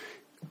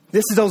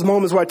 This is those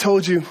moments where I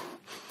told you,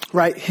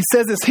 right? He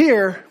says this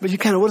here, but you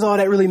kind of, what does all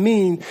that really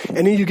mean?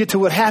 And then you get to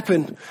what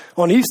happened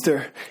on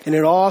Easter, and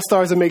it all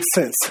starts to make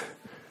sense,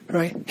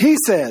 right? He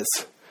says,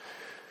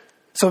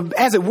 so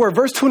as it were,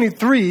 verse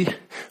 23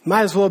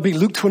 might as well be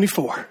Luke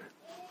 24.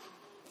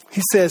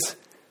 He says,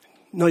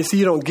 no, you see,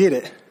 you don't get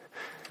it.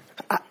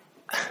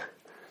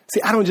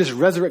 I don't just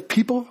resurrect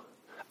people.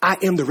 I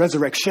am the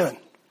resurrection.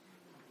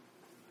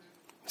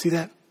 See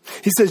that?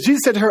 He says,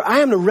 Jesus said to her, I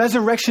am the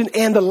resurrection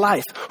and the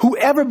life.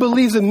 Whoever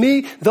believes in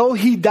me, though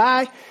he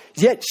die,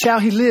 yet shall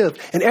he live.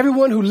 And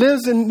everyone who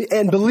lives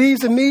and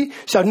believes in me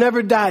shall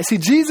never die. See,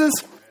 Jesus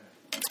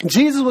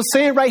was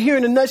saying right here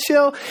in a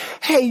nutshell,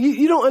 hey,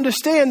 you don't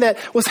understand that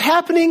what's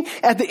happening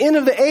at the end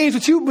of the age,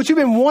 what you've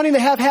been wanting to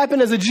have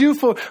happen as a Jew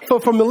for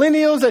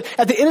millennials,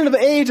 at the end of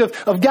the age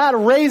of God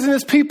raising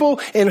his people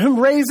and him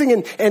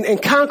raising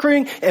and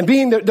conquering and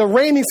being the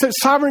reigning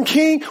sovereign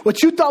king,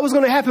 what you thought was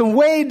going to happen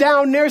way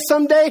down there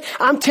someday,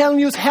 I'm telling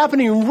you, it's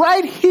happening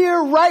right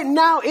here, right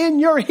now in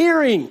your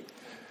hearing.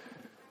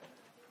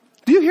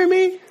 Do you hear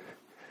me?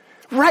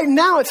 Right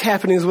now it's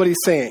happening is what he's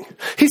saying.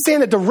 He's saying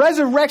that the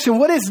resurrection,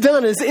 what it's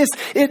done is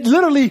it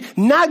literally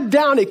knocked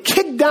down, it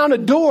kicked down the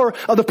door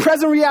of the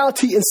present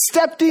reality and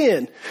stepped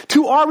in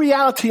to our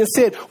reality and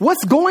said,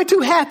 what's going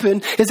to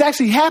happen is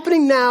actually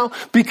happening now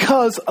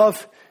because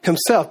of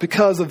himself,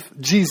 because of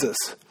Jesus.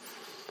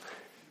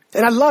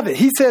 And I love it.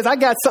 He says, I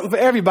got something for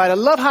everybody. I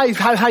love how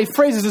he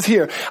phrases this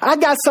here. I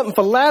got something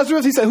for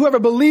Lazarus. He said, whoever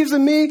believes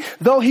in me,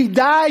 though he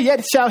die,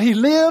 yet shall he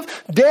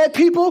live. Dead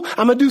people,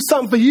 I'm going to do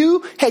something for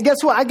you. Hey,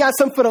 guess what? I got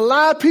something for the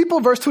live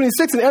people. Verse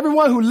 26, and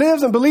everyone who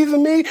lives and believes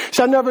in me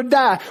shall never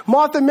die.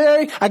 Martha and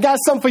Mary, I got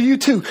something for you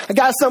too. I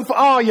got something for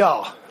all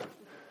y'all.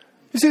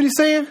 You see what he's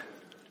saying?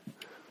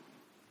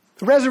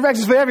 The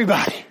resurrection is for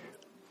everybody.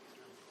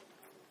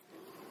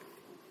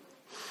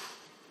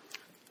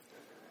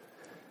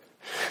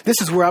 This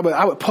is where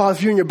I would pause.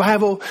 If you're in your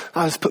Bible,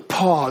 I'll just put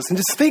pause and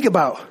just think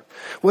about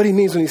what he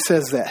means when he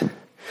says that.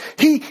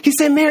 He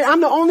said, Mary,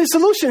 I'm the only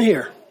solution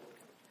here.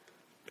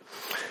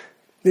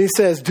 Then he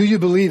says, do you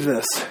believe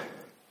this?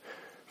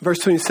 Verse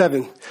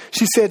 27,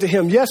 she said to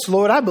him, yes,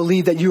 Lord, I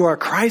believe that you are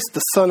Christ, the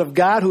Son of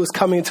God who is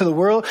coming into the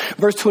world.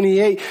 Verse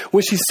 28,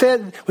 when she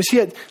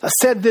had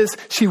said this,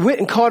 she went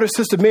and called her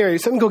sister Mary.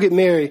 So I'm going to go get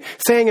Mary,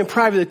 saying in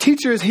private, the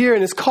teacher is here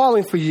and is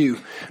calling for you.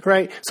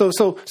 Right? So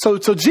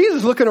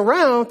Jesus looking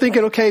around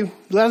thinking, okay,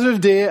 Lazarus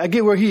dead. I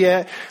get where he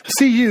at. I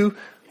see you.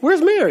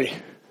 Where's Mary?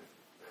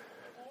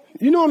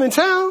 You know I'm in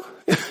town.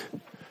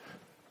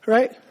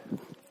 Right?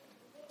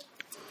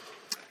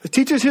 The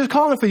teacher's here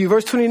calling for you,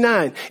 verse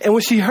 29. And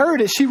when she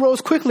heard it, she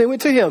rose quickly and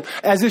went to him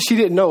as if she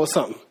didn't know or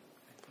something.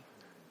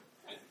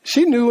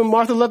 She knew when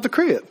Martha left the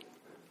crib.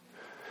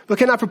 But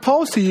can I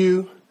propose to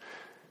you?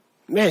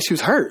 Man, she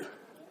was hurt.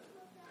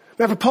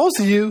 When I propose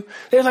to you,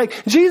 they're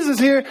like, Jesus is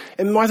here.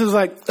 And Martha's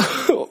like,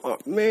 oh,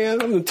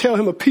 man, I'm going to tell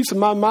him a piece of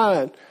my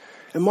mind.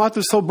 And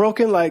Martha's so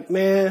broken, like,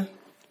 man.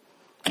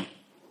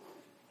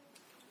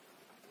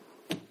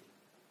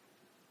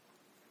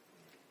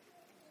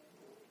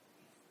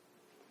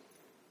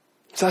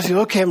 So I said,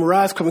 okay, I'm going to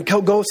rise, come and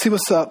go see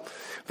what's up.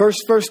 Verse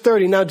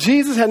 30. Now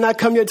Jesus had not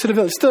come yet to the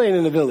village. Still ain't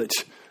in the village.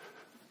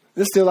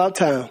 It's still out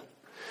town.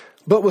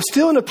 But was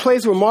still in the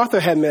place where Martha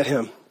had met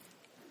him.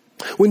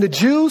 When the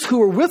Jews who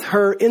were with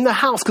her in the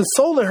house,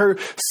 consoling her,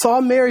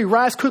 saw Mary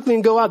rise quickly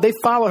and go out, they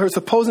followed her,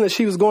 supposing that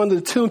she was going to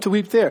the tomb to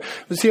weep there.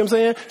 You see what I'm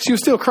saying? She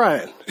was still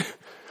crying.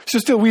 She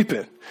was still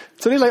weeping.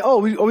 So they're like,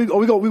 we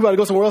got to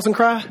go somewhere else and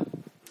cry?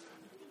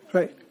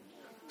 Right?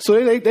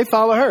 So they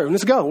follow her.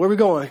 Let's go. Where are we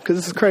going? Because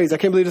this is crazy. I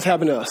can't believe this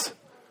happened to us.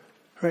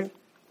 Right?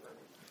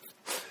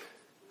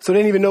 So they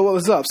didn't even know what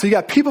was up. So you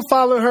got people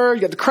following her.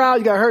 You got the crowd.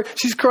 You got her.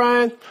 She's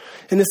crying.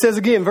 And it says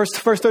again, verse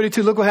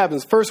 32, look what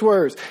happens. First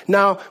words.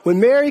 Now, when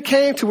Mary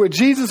came to where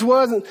Jesus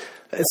was and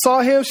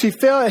saw him, she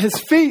fell at his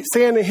feet,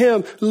 saying to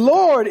him,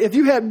 Lord, if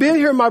you had been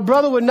here, my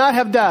brother would not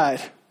have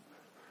died.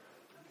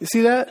 You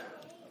see that?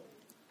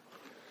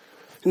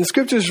 In the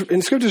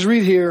scriptures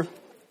read here,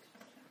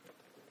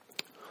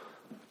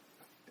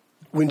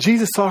 when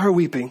Jesus saw her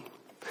weeping,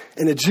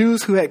 and the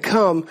Jews who had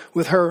come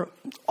with her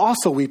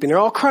also weeping, they're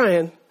all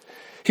crying,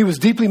 he was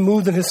deeply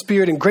moved in his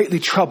spirit and greatly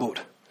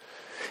troubled.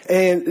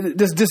 And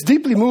this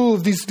deeply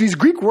moved, these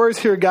Greek words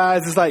here,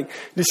 guys, is like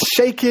this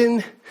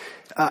shaken,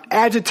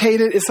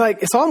 agitated.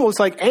 It's almost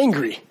like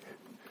angry.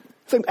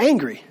 It's like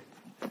angry.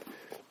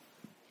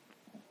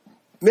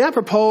 May I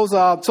propose?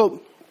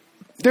 So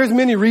there's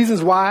many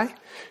reasons why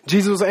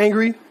Jesus was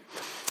angry.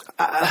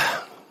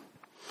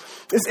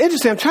 It's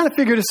interesting. I'm trying to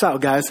figure this out,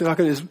 guys. If I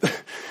can just,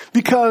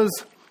 because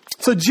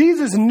so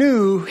Jesus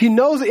he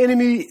knows the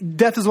enemy,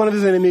 death is one of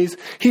his enemies.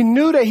 He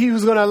knew that he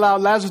was going to allow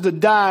Lazarus to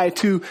die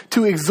to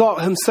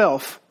exalt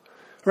himself,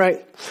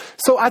 right?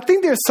 So I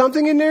think there's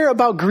something in there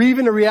about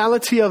grieving the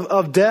reality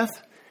of death.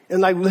 And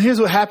like, here's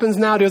what happens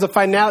now. There's a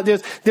finality.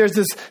 There's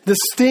this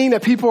sting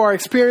that people are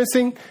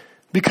experiencing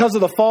because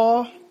of the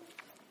fall.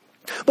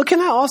 But can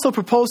I also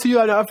propose to you,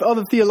 I know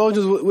other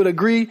theologians would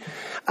agree,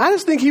 I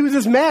just think he was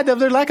just mad at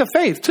their lack of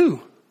faith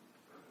too.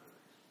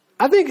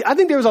 I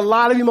think there was a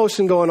lot of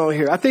emotion going on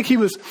here. I think he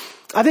was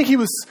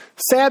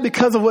sad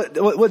because of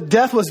what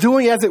death was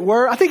doing, as it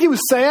were. I think he was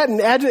sad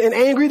and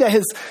angry that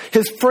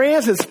his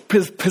friends, his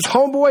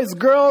homeboys,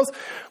 girls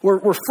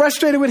were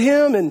frustrated with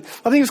him. And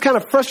I think he was kind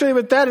of frustrated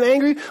with that and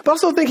angry. But I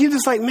also think he was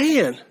just like,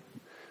 man,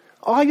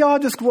 all y'all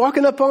just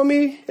walking up on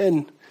me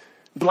and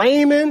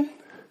blaming.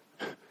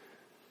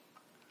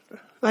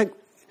 Like,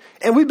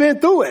 and we've been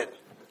through it.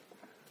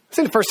 This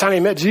ain't the first time they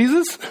met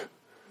Jesus.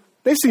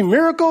 They've seen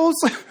miracles.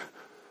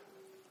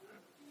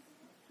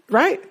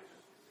 Right?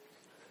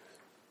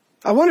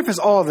 I wonder if it's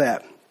all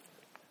that.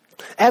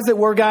 As it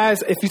were,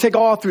 guys, if you take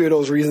all three of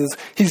those reasons,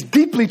 he's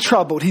deeply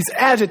troubled. He's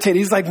agitated.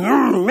 He's like,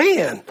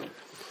 man.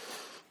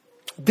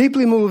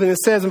 Deeply moved, and it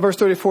says in verse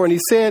 34, and he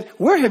said,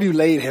 where have you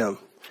laid him?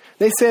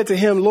 They said to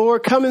him,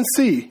 Lord, come and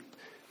see.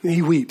 And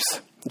he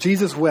weeps.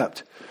 Jesus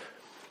wept.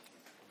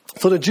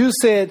 So the Jews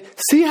said,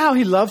 see how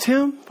he loved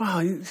him?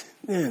 Wow,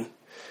 man.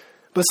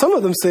 But some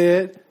of them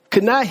said,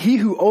 could not he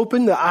who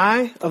opened the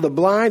eye of the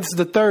blind, this is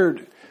the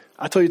third,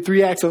 I told you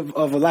 3 acts of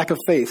a lack of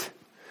faith.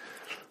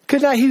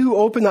 Could not he who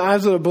opened the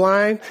eyes of the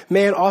blind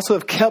man also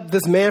have kept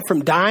this man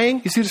from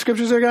dying? You see the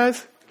scriptures there,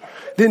 guys?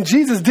 Then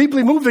Jesus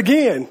deeply moved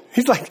again.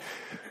 He's like,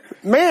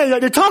 man,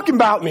 they're talking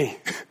about me.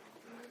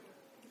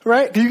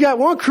 Right? You got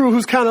one crew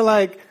who's kind of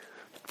like,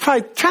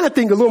 probably trying to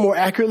think a little more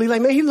accurately.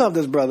 Like, man, he loved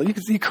his brother. You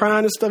can see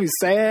crying and stuff. He's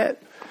sad.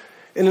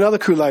 And another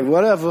crew like,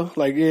 whatever.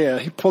 Like, yeah,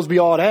 he's supposed to be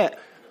all that.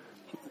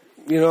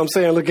 You know what I'm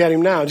saying? Look at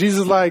him now.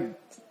 Jesus is like,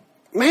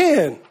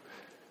 man,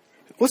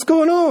 what's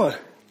going on?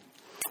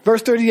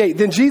 Verse 38,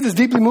 then Jesus,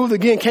 deeply moved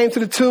again, came to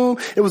the tomb.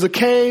 It was a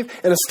cave,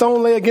 and a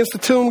stone lay against the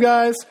tomb,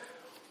 guys.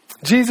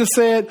 Jesus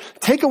said,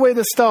 take away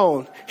the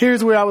stone.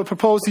 Here's where I would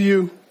propose to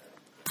you.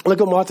 Look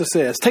what Martha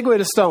says. Take away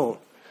the stone.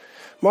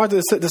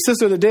 Martha, the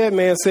sister of the dead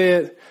man,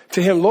 said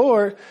to him,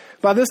 Lord,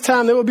 by this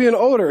time there will be an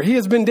odor. He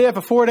has been dead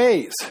for 4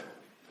 days.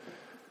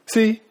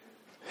 See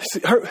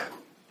her.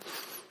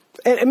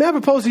 And may I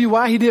propose to you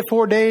why he did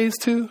 4 days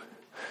too?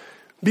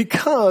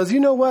 Because you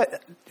know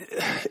what?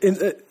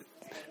 I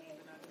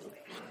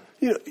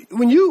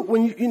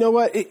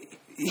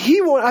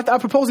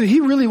propose that he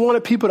really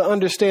wanted people to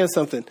understand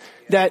something,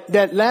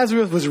 that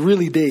Lazarus was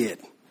really dead.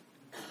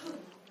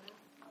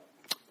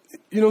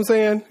 You know what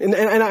I'm saying?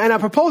 And I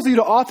propose to you,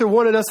 the author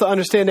wanted us to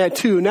understand that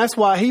too. And that's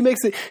why he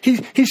makes it,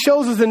 he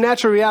shows us the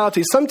natural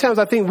reality. Sometimes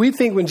I think we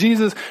think when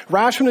Jesus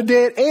rose from the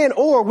dead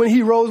or when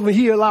he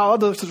allowed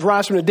others to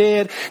rise from the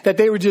dead, that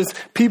they were just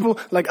people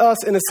like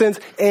us in a sense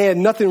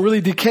and nothing really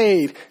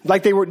decayed.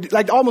 Like they were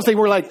like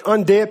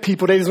undead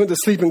people. They just went to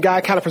sleep and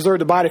God kind of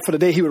preserved the body for the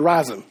day he would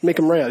rise them, make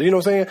them rise. You know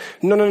what I'm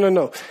saying?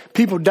 No.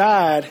 People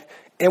died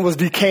and was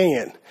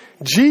decaying.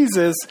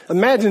 Jesus,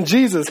 imagine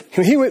Jesus,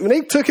 when they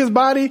took his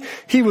body,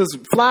 he was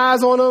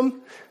flies on him.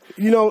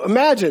 You know,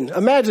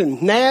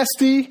 imagine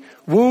nasty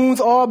wounds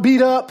all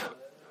beat up.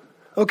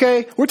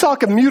 Okay. We're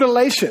talking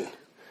mutilation.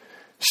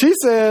 She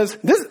says,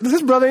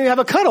 this brother didn't have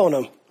a cut on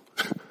him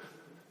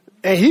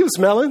and he was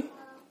smelling.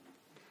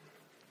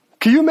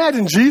 Can you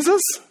imagine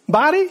Jesus'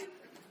 body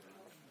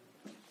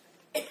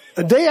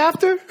a day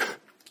after?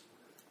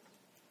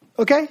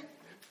 Okay.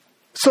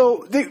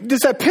 So there's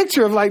that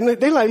picture of like,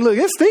 they like, look,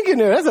 it's stinking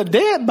there. That's a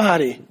dead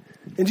body.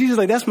 And Jesus is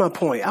like, that's my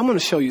point. I'm going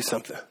to show you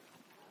something.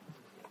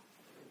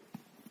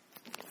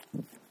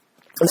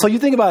 And so you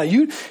think about it.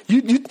 You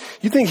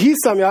think he's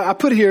something. I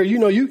put here. You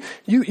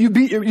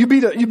beat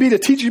a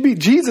teacher. You beat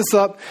Jesus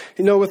up.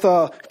 With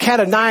a cat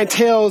of 9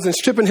 tails and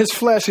stripping his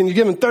flesh, and you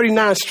give him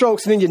 39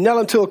 strokes, and then you nail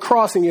him to a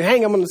cross, and you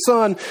hang him in the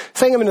sun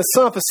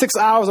for 6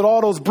 hours with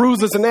all those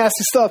bruises and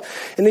nasty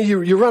stuff, and then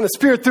you run a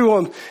spear through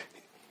him,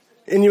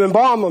 and you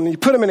embalm him, and you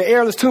put him in an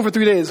airless tomb for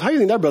 3 days. How do you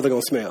think that brother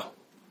gonna smell?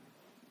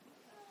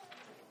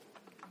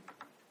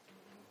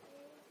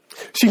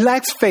 She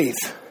lacks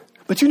faith.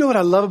 But you know what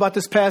I love about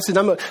this passage?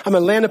 I'm gonna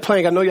land the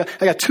plane. I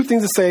got 2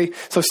 things to say.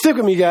 So stick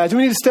with me, guys. Do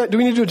we need to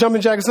do a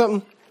jumping jack or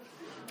something?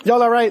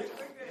 Y'all all right?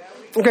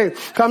 Okay.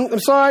 I'm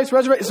sorry. It's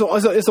resurrection. So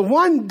it's a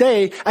one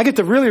day I get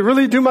to really,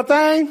 really do my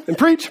thing and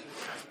preach.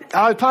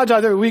 I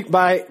apologize every week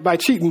by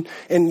cheating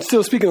and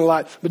still speaking a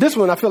lot. But this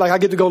one, I feel like I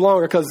get to go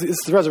longer because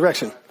it's the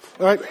resurrection.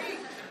 All right?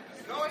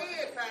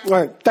 All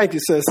right. Thank you,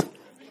 sis.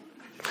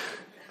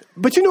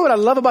 But you know what I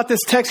love about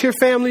this text here,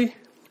 family?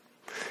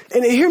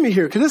 And hear me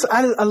here, because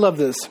I love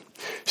this.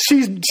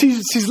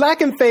 She's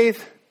lacking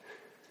faith,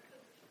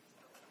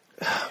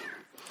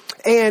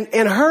 and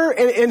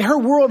her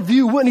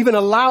worldview wouldn't even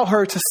allow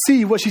her to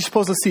see what she's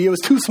supposed to see. It was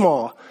too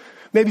small.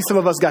 Maybe some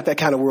of us got that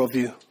kind of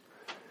worldview.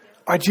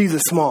 Our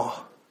Jesus small.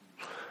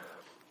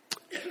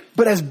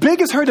 But as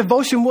big as her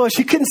devotion was,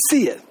 she couldn't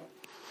see it.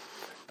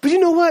 But you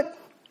know what?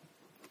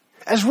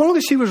 As wrong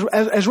as she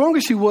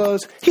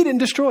was, he didn't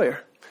destroy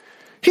her.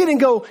 He didn't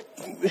go,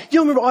 you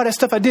don't remember all that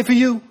stuff I did for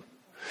you?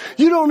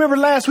 You don't remember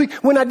last week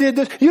when I did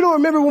this? You don't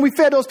remember when we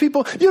fed those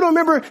people? You don't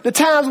remember the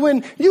times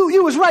when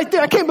you was right there?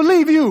 I can't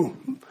believe you.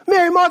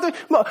 Mary, Martha.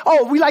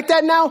 Oh, we like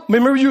that now?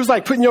 Remember you was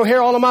like putting your hair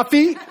all on my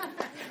feet?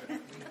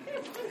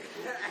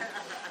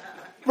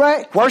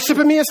 Right?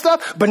 Worshiping me and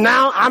stuff. But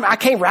now I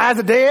can't rise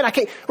the dead. I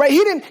can't. Right? He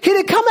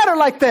didn't come at her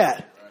like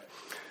that.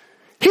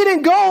 He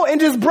didn't go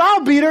and just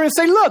browbeat her and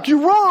say, look,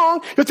 you're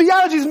wrong. Your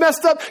theology's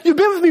messed up. You've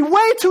been with me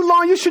way too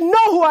long. You should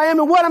know who I am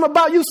and what I'm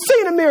about. You've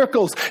seen the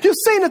miracles. You've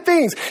seen the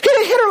things. He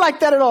didn't hit her like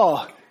that at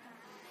all.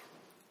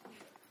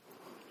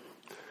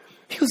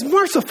 He was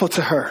merciful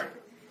to her.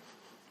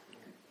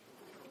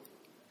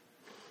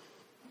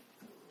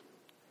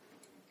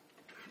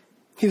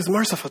 He was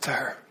merciful to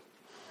her.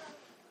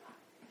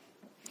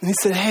 And he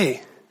said,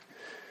 hey,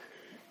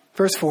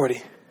 verse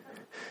 40,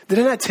 did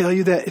I not tell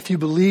you that if you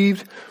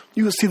believed,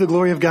 you will see the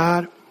glory of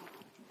God?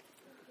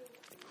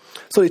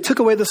 So he took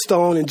away the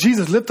stone, and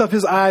Jesus lifted up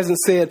his eyes and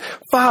said,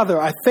 Father,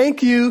 I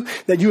thank you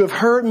that you have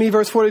heard me.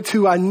 Verse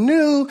 42, I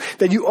knew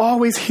that you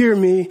always hear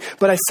me,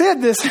 but I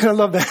said this, and I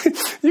love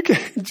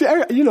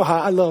that. You know how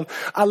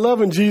I love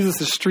when Jesus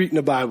is street in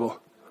the Bible.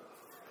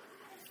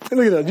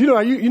 Look at that.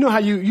 You know how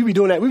you be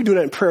doing that. We be doing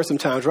that in prayer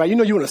sometimes, right? You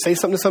know you want to say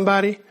something to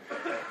somebody,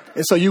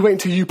 and so you wait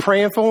until you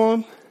praying for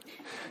them,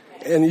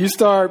 and you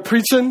start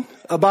preaching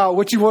about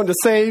what you want to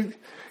say.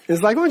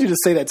 It's like, why don't you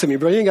just say that to me,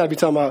 bro? You ain't got to be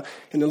talking about,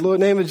 in the Lord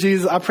name of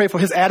Jesus, I pray for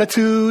his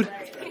attitude.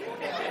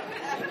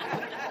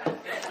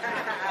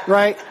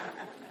 Right?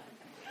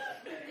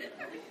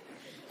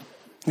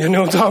 You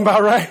know what I'm talking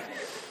about, right?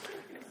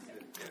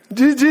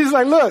 Jesus is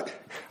like, look,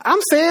 I'm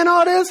saying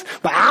all this,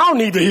 but I don't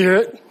need to hear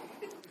it.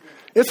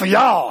 It's for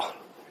y'all.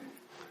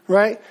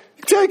 Right?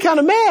 You tell you kind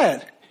of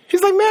mad.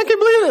 He's like, man, I can't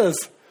believe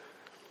this.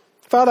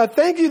 Father, I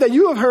thank you that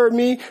you have heard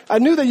me. I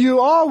knew that you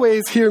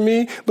always hear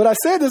me, but I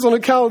said this on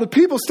account of the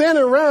people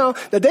standing around,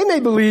 that they may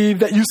believe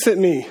that you sent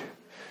me.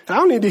 I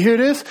don't need to hear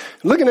this.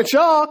 Looking at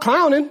y'all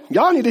clowning,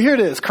 y'all need to hear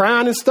this,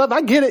 crying and stuff.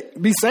 I get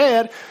it, be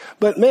sad,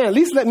 but man, at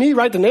least let me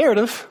write the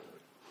narrative.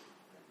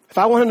 If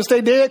I want him to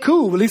stay dead,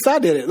 cool, but at least I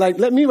did it. Like,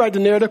 let me write the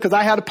narrative because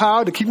I had the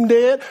power to keep him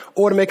dead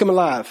or to make him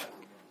alive.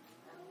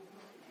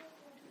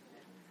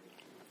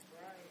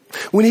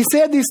 When he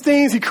said these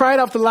things, he cried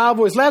out with a loud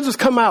voice, Lazarus,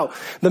 come out.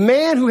 The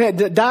man who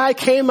had died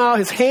came out,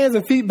 his hands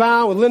and feet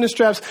bound with linen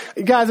straps.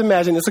 You guys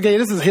imagine this. Okay,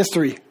 this is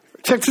history.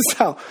 Check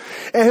this out.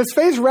 And his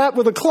face wrapped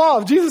with a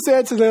cloth. Jesus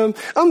said to them,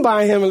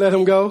 unbind him and let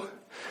him go.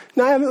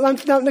 Now you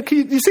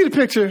see the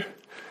picture?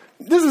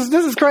 This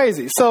is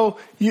crazy. So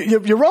you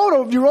roll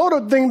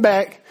the thing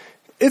back.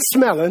 It's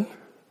smelling.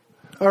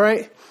 All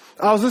right.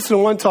 I was listening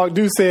to one talk.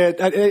 Dude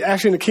said,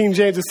 actually in the King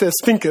James, it says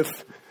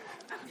stinketh.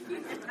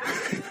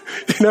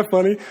 Isn't that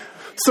funny?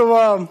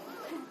 So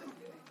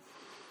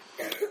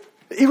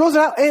he rolls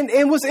out,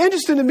 and what's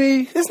interesting to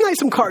me, it's not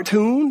some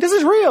cartoon. This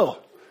is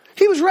real.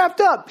 He was wrapped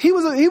up. He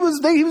was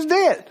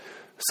dead.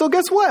 So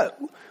guess what?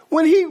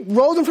 When he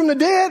rose him from the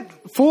dead,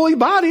 fully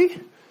body,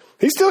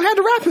 he still had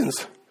the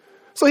wrappings.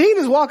 So he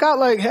just walk out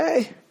like,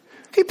 hey.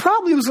 He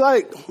probably was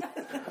like,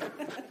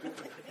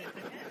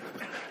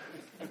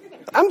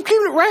 I'm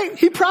keeping it right.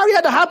 He probably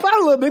had to hop out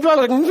a little bit. He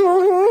probably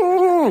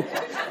like,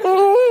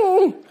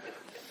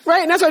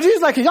 right? And that's why Jesus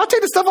is like, can y'all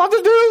take the stuff off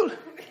this dude?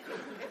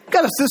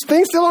 Got this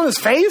thing still on his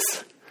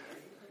face?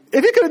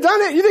 If he could have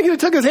done it, you think he'd have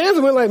took his hands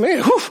and went like,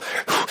 man,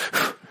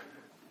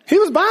 he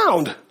was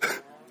bound.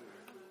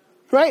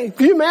 Right?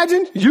 Can you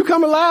imagine? You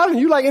come alive and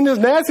you like in this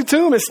nasty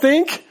tomb and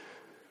stink.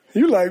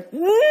 You like,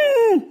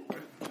 you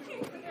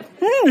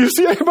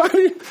see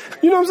everybody?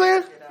 You know what I'm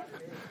saying?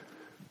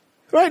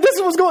 Right? This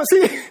is what's going on.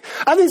 See,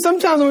 I think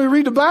sometimes when we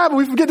read the Bible,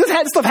 we forget this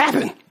stuff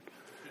happened.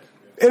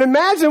 And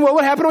imagine what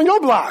would happen on your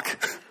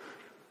block.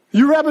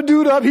 You wrap a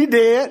dude up, he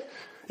dead.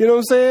 You know what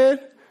I'm saying?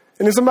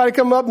 And then somebody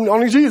come up and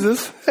only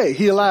Jesus, hey,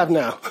 he alive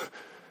now.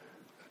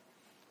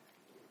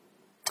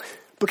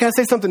 But can I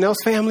say something else,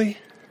 family?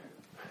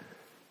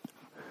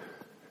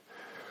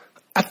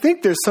 I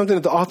think there's something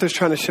that the author's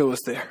trying to show us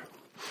there.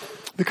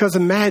 Because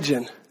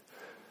imagine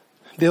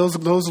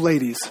those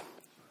ladies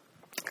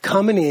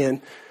coming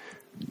in,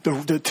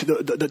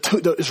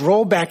 it's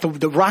rolled back,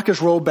 the rock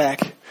is rolled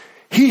back.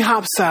 He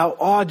hops out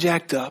all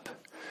jacked up.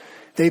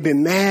 They've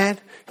been mad.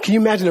 Can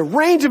you imagine the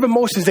range of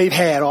emotions they've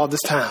had all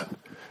this time?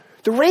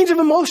 The range of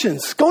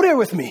emotions. Go there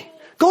with me.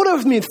 Go there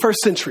with me in the first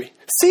century.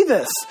 See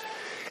this.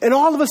 And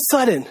all of a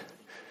sudden,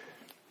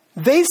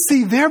 they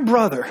see their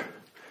brother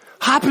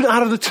hopping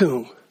out of the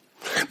tomb.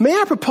 May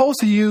I propose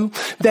to you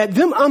that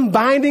them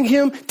unbinding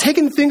him,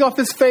 taking the thing off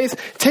his face,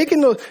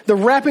 taking the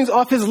wrappings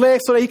off his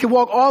legs so that he could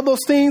walk, all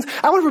those things,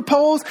 I would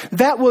propose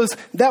that was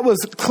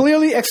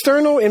clearly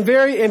external and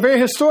very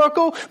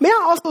historical. May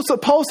I also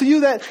suppose to you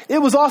that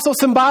it was also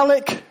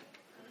symbolic?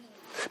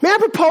 May I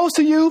propose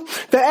to you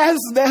that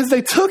as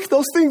they took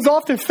those things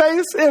off their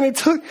face and they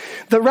took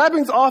the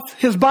wrappings off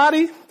his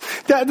body,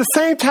 that at the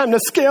same time the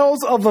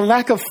scales of the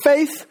lack of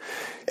faith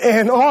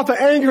and all the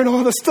anger and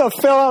all the stuff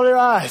fell out of their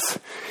eyes.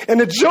 And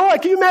the joy,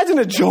 can you imagine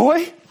the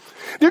joy?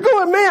 You're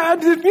going,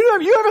 man,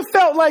 you ever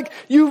felt like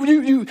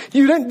you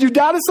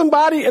doubted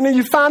somebody and then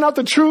you find out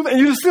the truth and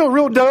you just feel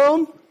real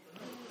dumb?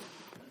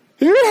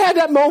 You ever had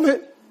that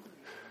moment?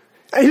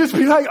 And you just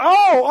be like,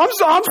 oh,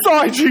 I'm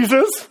sorry,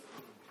 Jesus.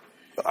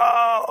 Yeah,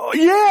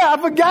 I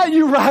forgot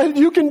you, right?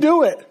 You can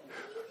do it.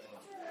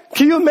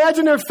 Can you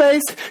imagine their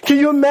face? Can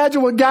you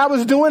imagine what God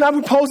was doing?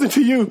 I'm proposing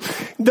to you,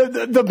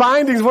 the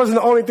bindings wasn't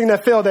the only thing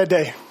that failed that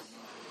day.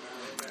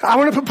 I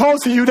want to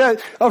propose to you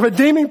that a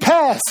redeeming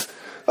past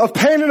of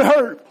pain and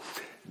hurt.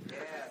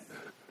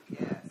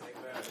 Yes.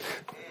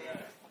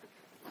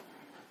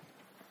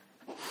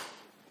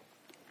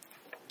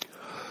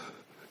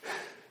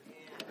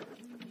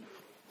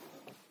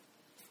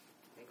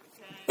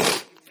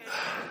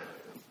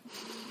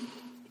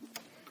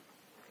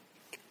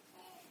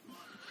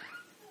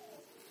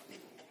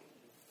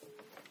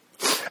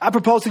 I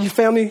propose to you,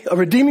 family, a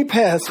redeeming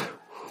past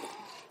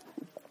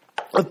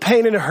of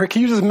pain and hurt.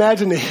 Can you just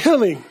imagine the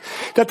healing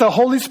that the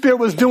Holy Spirit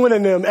was doing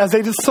in them as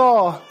they just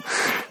saw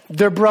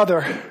their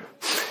brother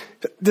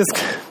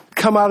just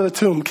come out of the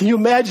tomb? Can you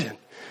imagine?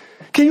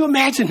 Can you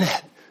imagine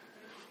that?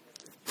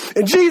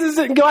 And Jesus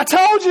didn't go, I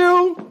told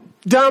you,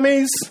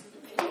 dummies.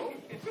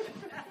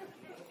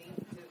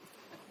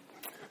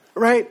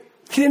 Right?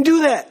 He didn't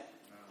do that.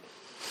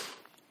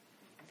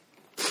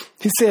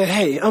 He said,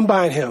 hey,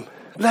 unbind him.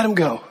 Let him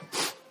go.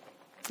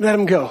 Let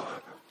him go.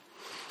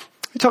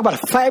 You talk about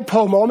a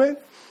flagpole moment.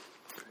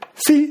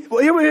 See,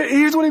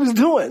 here's what he was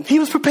doing. He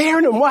was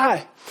preparing them.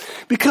 Why?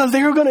 Because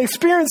they were going to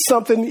experience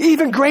something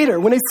even greater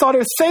when they saw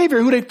their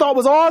Savior, who they thought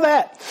was all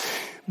that,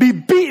 be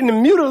beaten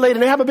and mutilated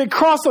and have a big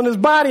cross on his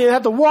body and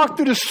have to walk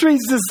through the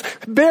streets just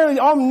barely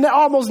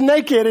almost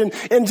naked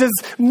and just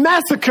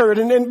massacred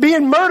and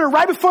being murdered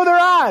right before their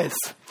eyes.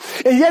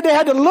 And yet they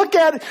had to look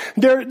at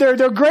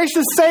their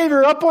gracious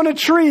Savior up on a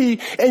tree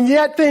and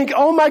yet think,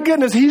 oh my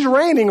goodness, he's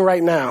reigning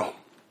right now.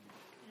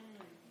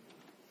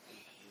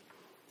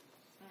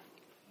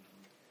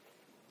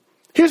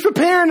 He was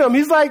preparing them.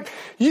 He's like,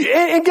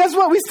 and guess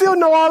what? We still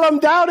know all of them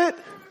doubted.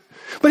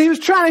 But he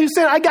was saying,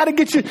 I got to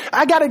get you,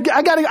 I got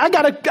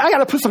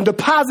to put some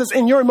deposits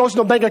in your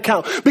emotional bank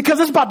account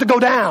because it's about to go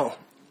down.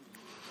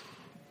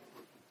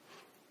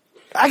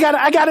 I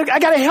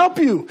gotta help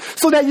you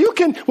so that you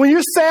can, when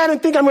you're sad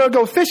and think I'm going to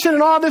go fishing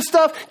and all this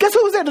stuff, guess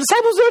who was there? The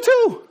disciples there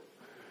too.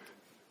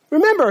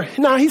 Remember,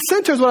 now he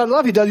centers what I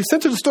love he does. He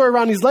centers the story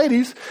around these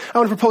ladies. I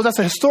want to propose that's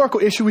a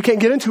historical issue we can't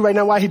get into right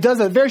now why he does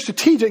that. Very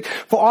strategic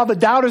for all the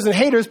doubters and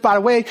haters, by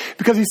the way,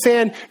 because he's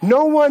saying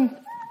no one,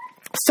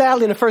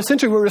 sadly, in the first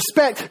century would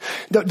respect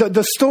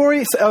the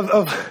stories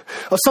of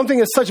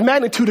something of such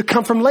magnitude to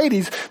come from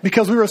ladies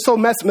because we were so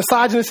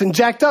misogynist and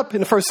jacked up in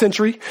the first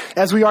century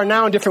as we are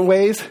now in different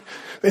ways.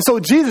 And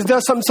so Jesus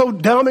does something so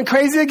dumb and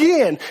crazy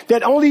again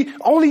that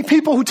only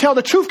people who tell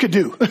the truth could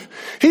do.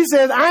 He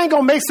says, I ain't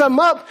going to make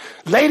something up.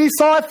 Ladies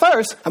saw it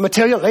first. I'm going to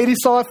tell you, ladies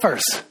saw it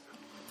first.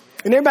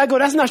 And everybody go,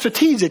 that's not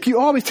strategic.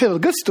 You always tell a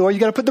good story. You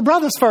got to put the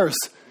brothers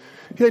first.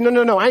 He's like,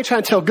 no. I ain't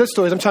trying to tell good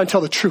stories. I'm trying to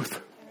tell the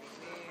truth.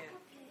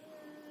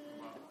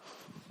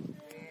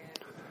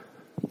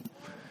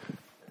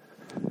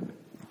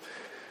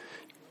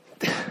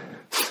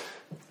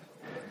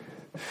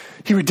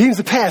 He redeems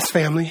the past,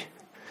 family.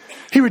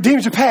 He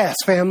redeems your past,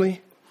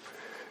 family.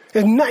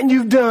 There's nothing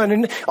you've done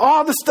and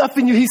all the stuff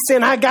in you. He's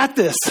saying, I got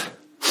this.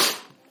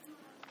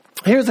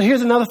 Here's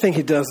another thing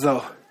he does,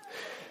 though.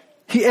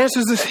 He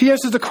answers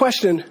the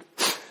question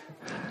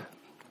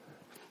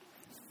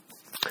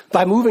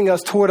by moving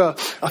us toward a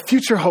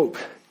future hope.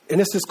 And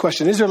it's this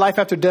question: is there life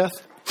after death?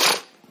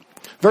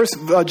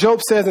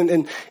 Job says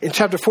in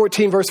chapter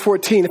 14, verse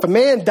 14, if a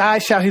man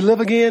dies, shall he live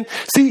again?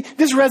 See,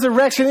 this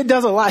resurrection, it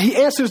does a lot. He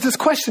answers this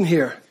question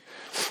here.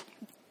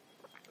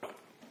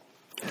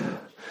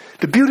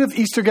 The beauty of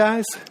Easter,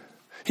 guys,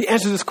 he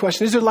answers this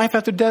question. Is there life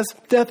after death?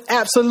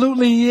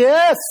 Absolutely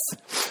yes.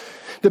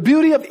 The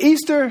beauty of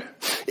Easter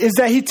is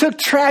that he took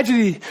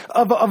tragedy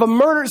of a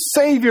murdered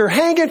Savior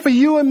hanging for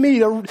you and me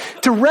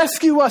to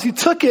rescue us. He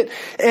took it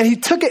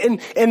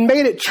and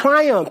made it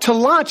triumph. To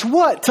launch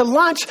what? To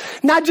launch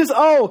not just,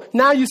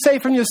 now you're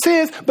saved from your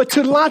sins, but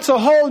to launch a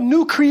whole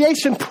new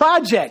creation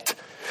project.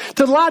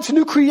 To launch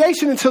new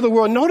creation into the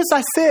world. Notice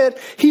I said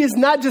he is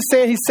not just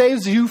saying he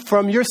saves you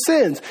from your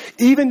sins,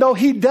 even though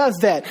he does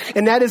that.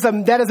 And that is a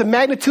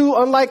magnitude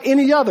unlike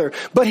any other.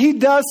 But he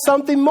does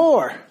something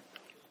more.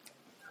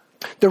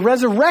 The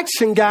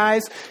resurrection,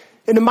 guys,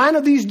 in the mind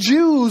of these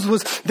Jews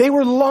they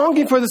were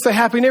longing for this to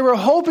happen. They were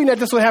hoping that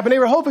this would happen. They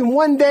were hoping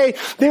one day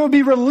they would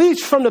be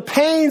released from the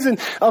pains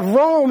of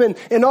Rome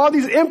and all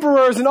these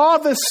emperors and all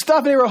this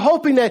stuff. They were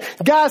hoping that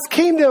God's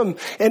kingdom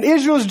and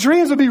Israel's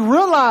dreams would be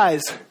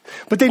realized.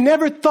 But they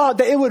never thought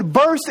that it would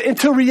burst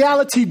into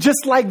reality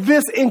just like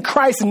this in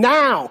Christ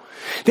now.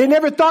 They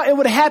never thought it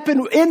would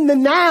happen in the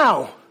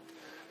now.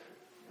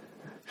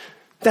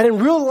 That in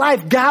real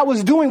life, God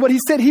was doing what he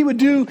said he would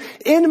do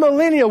in the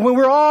millennium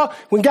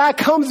when God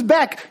comes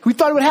back. We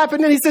thought it would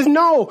happen then. He says,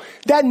 no,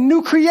 that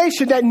new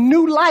creation, that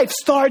new life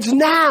starts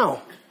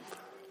now.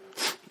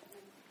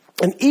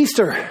 And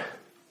Easter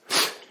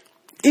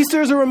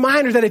is a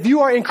reminder that if you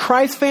are in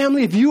Christ's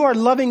family, if you are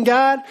loving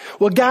God,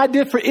 what God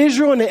did for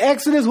Israel in the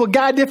Exodus, what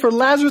God did for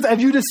Lazarus,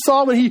 as you just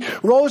saw when he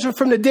rose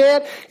from the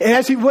dead,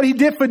 and what he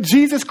did for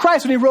Jesus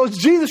Christ when he rose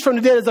Jesus from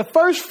the dead as the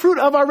first fruit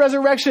of our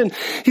resurrection,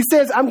 he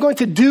says, I'm going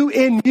to do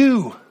in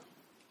you.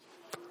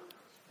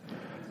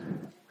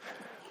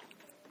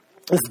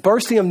 This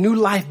bursting of new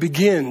life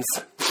begins.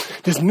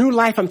 This new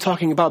life I'm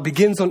talking about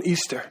begins on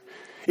Easter.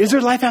 Is there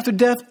life after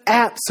death?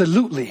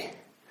 Absolutely.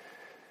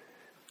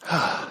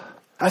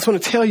 I just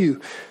want to tell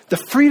you, the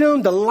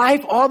freedom, the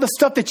life, all the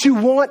stuff that you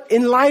want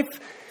in life,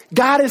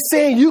 God is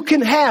saying you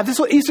can have. This is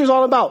what Easter is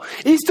all about.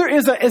 Easter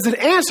is an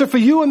answer for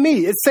you and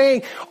me. It's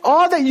saying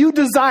all that you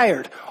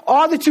desired,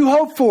 all that you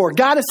hoped for,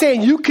 God is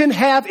saying you can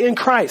have in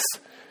Christ.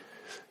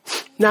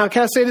 Now,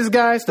 can I say this,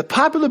 guys? The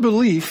popular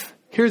belief,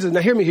 now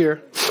hear me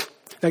here.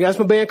 Now, guys,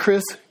 my man,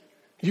 Chris,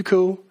 you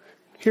cool.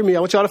 Hear me. I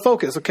want y'all to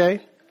focus,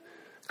 okay?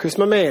 Chris,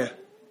 my man.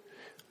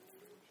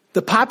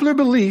 The popular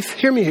belief,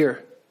 hear me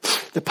here.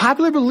 The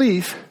popular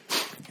belief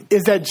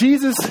is that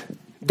Jesus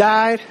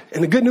died,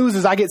 and the good news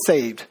is I get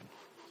saved.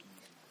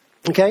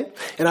 Okay?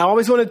 And I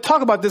always want to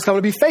talk about this. I'm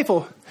going to be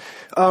faithful.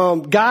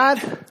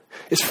 God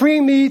is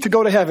freeing me to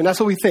go to heaven. That's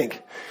what we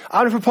think.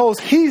 I would propose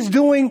he's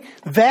doing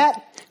that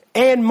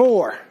and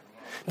more.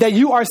 That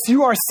you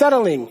are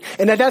settling,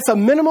 and that's a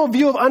minimal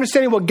view of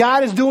understanding what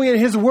God is doing in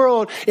his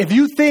world if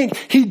you think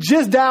he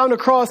just died on the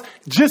cross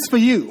just for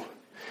you.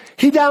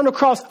 He died on the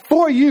cross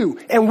for you.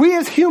 And we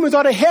as humans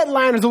are the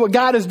headliners of what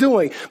God is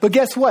doing. But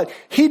guess what?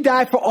 He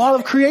died for all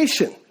of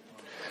creation.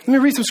 Let me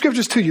read some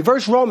scriptures to you.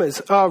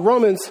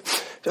 Romans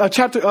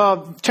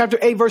chapter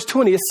 8, verse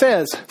 20. It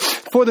says,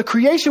 for the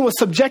creation was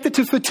subjected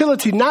to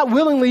fertility, not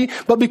willingly,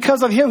 but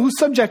because of him who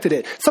subjected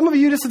it. Some of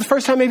you, this is the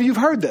first time maybe you've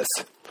heard this.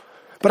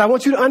 But I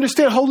want you to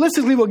understand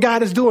holistically what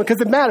God is doing, because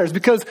it matters,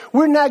 because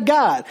we're not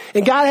God.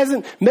 And God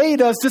hasn't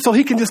made us just so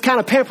he can just kind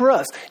of pamper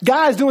us.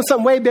 God is doing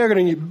something way bigger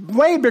than you.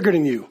 Way bigger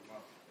than you.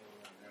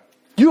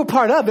 You're a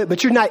part of it,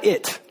 but you're not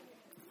it.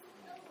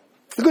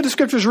 Look what the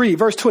scriptures read.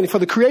 Verse 20. For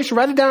the creation,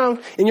 write it down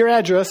in your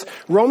address.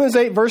 Romans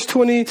 8, verse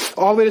 20,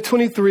 all the way to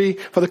 23.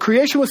 For the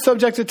creation was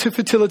subjected to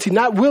fertility,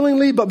 not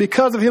willingly, but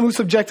because of him who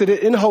subjected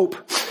it, in hope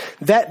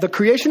that the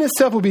creation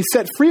itself will be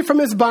set free from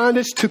its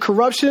bondage to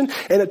corruption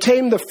and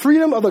obtain the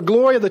freedom of the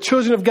glory of the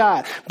children of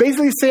God.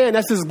 Basically saying,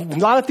 that's just a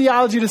lot of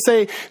theology to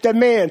say that,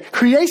 man,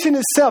 creation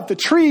itself, the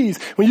trees,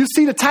 when you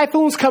see the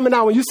typhoons coming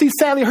out, when you see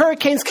sadly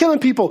hurricanes killing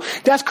people,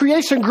 that's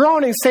creation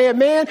groaning, saying,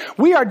 man,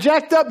 we are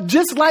jacked up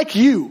just like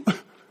you.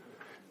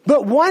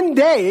 But one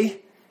day,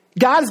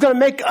 God is going to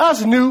make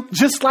us new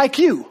just like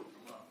you.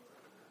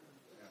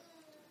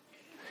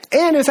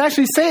 And it's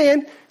actually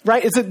saying,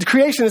 right,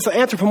 creation is an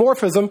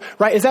anthropomorphism,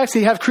 right? It's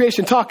actually have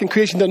creation talk, and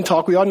creation doesn't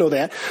talk. We all know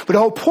that. But the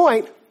whole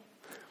point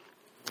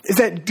is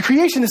that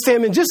creation is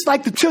saying, man, just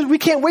like the children, we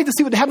can't wait to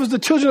see what happens to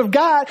the children of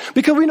God,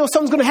 because we know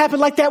something's going to happen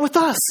like that with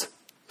us.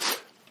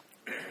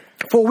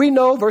 For we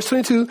know, verse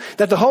 22,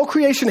 that the whole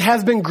creation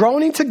has been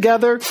groaning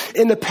together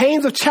in the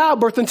pains of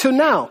childbirth until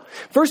now.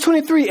 Verse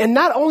 23, and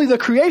not only the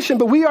creation,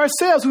 but we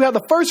ourselves who have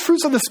the first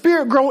fruits of the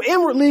Spirit groan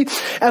inwardly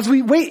as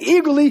we wait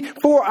eagerly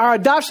for our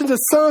adoption as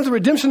sons and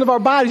redemption of our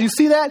bodies. You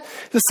see that?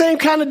 The same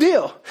kind of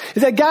deal.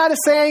 Is that God is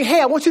saying,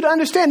 hey, I want you to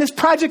understand this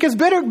project is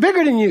bigger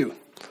than you.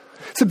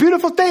 It's a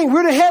beautiful thing.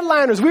 We're the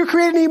headliners. We're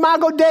created in the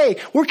Imago Dei.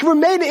 We're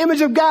made in the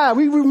image of God.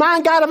 We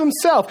remind God of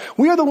himself.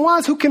 We are the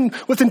ones who can,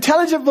 with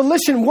intelligent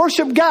volition,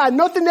 worship God.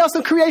 Nothing else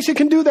in creation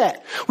can do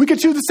that. We can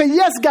choose to say,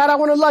 yes, God, I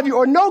want to love you.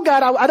 Or no,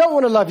 God, I don't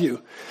want to love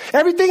you.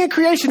 Everything in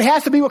creation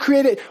has to be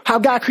how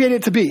God created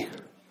it to be.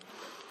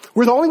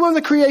 We're the only ones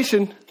in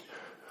creation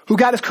who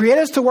God has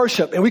created us to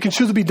worship, and we can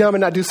choose to be dumb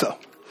and not do so.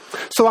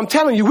 So I'm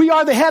telling you, we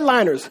are the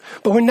headliners,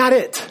 but we're not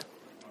it.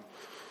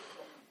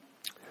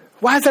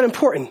 Why is that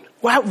important?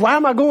 Why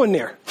am I going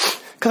there?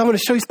 Because I'm going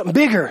to show you something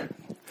bigger.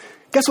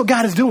 Guess what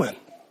God is doing?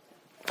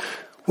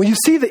 When you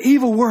see the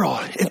evil world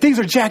and things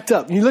are jacked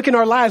up, and you look in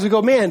our lives, we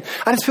go, man,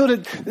 I just feel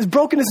that this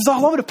brokenness is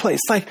all over the place.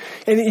 Like,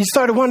 and you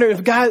start to wonder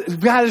if God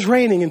is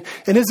reigning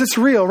and is this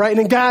real, right? And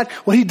then God,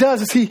 what he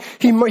does is he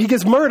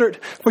gets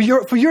murdered for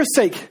your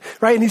sake,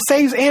 right? And he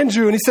saves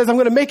Andrew and he says, I'm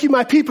going to make you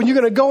my people. And you're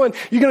going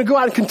to go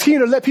out and continue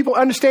to let people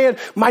understand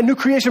my new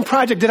creation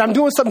project, that I'm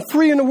doing something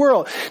free in the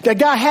world, that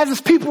God has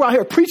his people out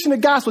here preaching the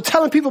gospel,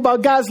 telling people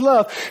about God's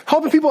love,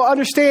 helping people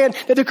understand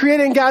that they're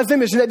created in God's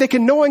image and that they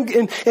can know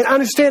and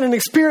understand and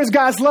experience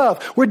God's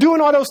love. We're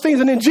doing all those things.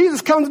 And then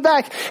Jesus comes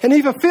back and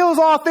he fulfills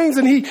all things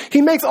and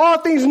he makes all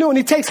things new. And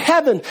he takes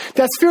heaven,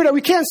 that sphere that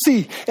we can't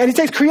see, and he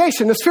takes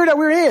creation, the sphere that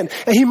we're in,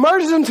 and he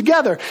merges them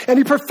together and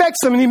he perfects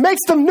them and he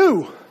makes them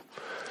new.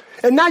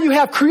 And now you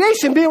have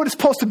creation being what it's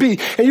supposed to be.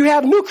 And you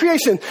have new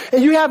creation.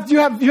 And you have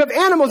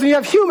animals and you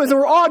have humans, and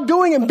we're all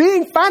doing and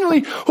being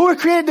finally who we're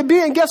created to be.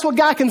 And guess what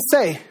God can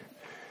say?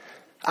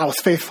 I was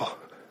faithful.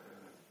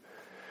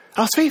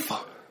 I was faithful.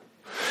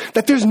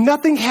 That there's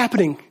nothing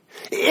happening.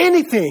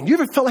 Anything. You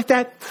ever felt like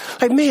that?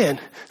 Like, man,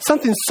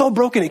 something's so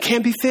broken it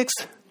can't be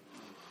fixed.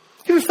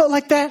 You ever felt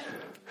like that?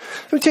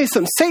 Let me tell you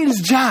something.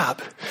 Satan's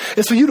job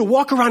is for you to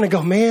walk around and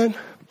go, man,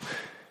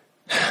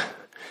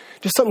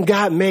 there's something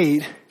God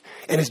made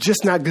and it's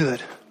just not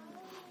good.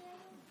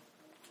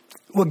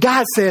 What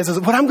God says is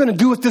what I'm going to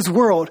do with this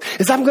world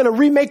is I'm going to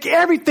remake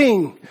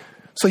everything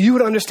so you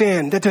would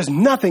understand that there's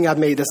nothing I've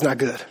made that's not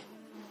good.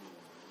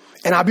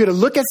 And I'll be able to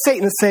look at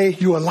Satan and say,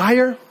 you're a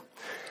liar.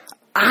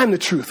 I'm the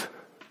truth.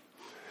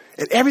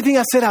 And everything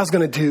I said I was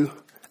going to do,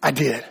 I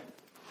did.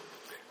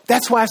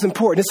 That's why it's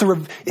important.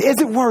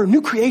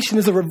 New creation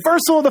is a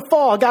reversal of the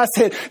fall. God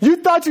said, you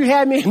thought you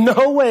had me?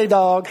 No way,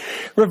 dog.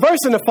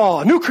 Reversing the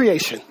fall, new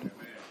creation.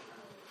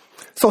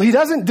 So he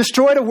doesn't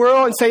destroy the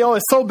world and say, oh,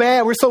 it's so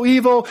bad, we're so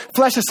evil,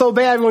 flesh is so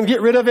bad, we're going to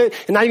get rid of it,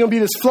 and now you're going to be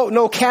this floating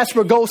old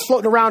Casper ghost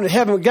floating around in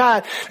heaven with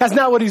God. That's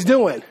not what he's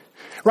doing.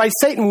 Right?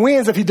 Satan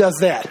wins if he does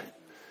that.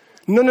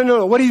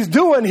 No. What he's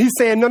doing, he's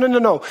saying,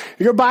 no.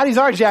 Your bodies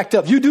are jacked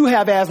up. You do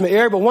have asthma,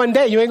 Eric, but one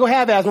day you ain't going to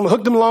have asthma. I'm going to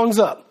hook them lungs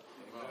up.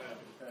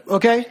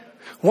 Okay?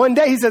 One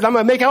day he says, I'm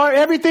going to make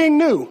everything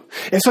new.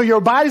 And so your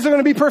bodies are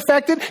going to be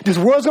perfected. This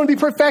world's going to be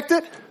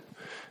perfected.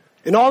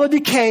 And all the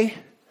decay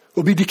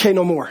will be decay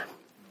no more.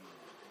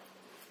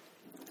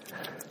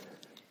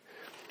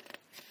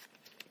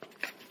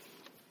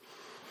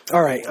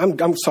 All right.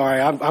 I'm sorry.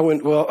 I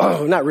went,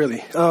 not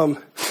really.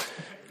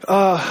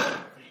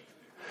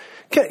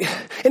 Okay,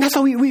 and that's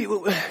why we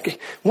okay,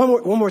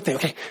 one more thing.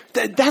 Okay,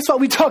 that's why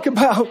we talk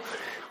about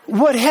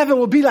what heaven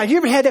will be like. You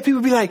ever had that people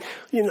be like,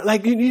 we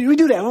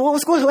do that. Well,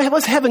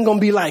 what's heaven going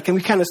to be like? And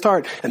we kind of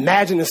start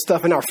imagining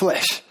stuff in our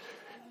flesh.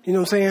 You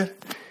know what I'm saying?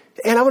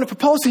 And I want to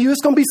propose to you,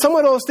 it's going to be some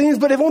of those things,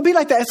 but it won't be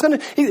like that. It's going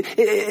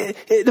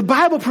to, the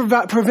Bible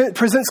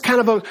presents kind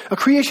of a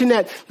creation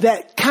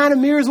that kind of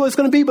mirrors what it's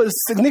going to be, but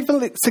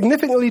it's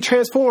significantly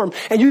transformed.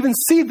 And you even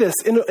see this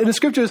in the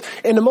scriptures.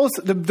 And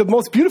the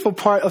most beautiful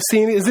part of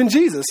seeing it is in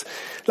Jesus.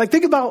 Like,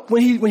 think about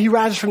when he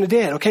rises from the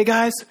dead. Okay,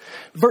 guys?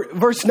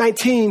 Verse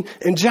 19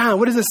 in John,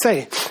 what does it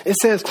say? It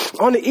says,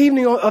 on the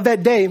evening of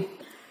that day,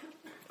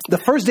 the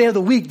first day of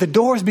the week, the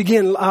doors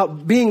began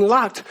being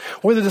locked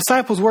where the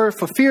disciples were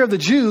for fear of the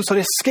Jews. So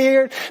they're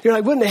scared. They're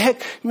like, what in the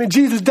heck? I mean,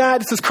 Jesus died.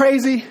 This is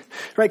crazy.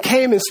 Right?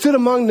 Came and stood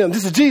among them.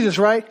 This is Jesus,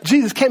 right?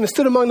 Jesus came and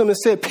stood among them and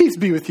said, peace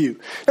be with you.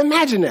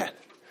 Imagine that.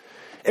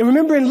 And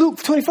remember in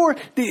Luke 24,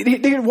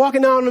 they're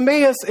walking down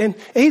Emmaus and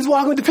he's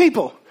walking with the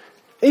people.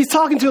 And he's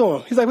talking to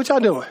them. He's like, what y'all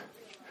doing?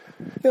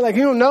 They're like,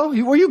 you don't know?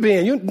 Where you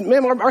been?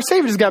 Man, our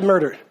Savior just got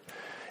murdered.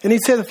 And he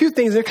says a few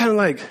things. They're kind of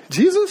like,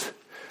 Jesus?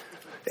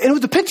 And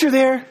with the picture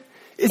there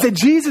is that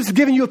Jesus is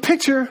giving you a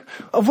picture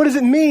of what does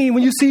it mean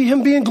when you see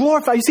him being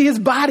glorified. You see his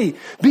body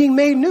being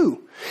made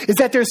new. Is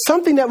that there's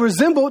something that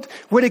resembled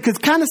where they could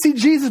kind of see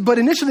Jesus, but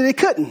initially they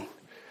couldn't.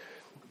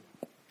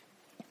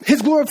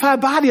 His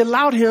glorified body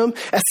allowed him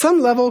at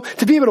some level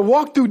to be able to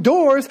walk through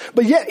doors,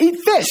 but yet eat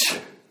fish.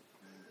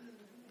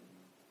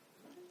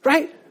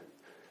 Right?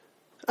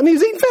 I mean, he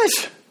was eating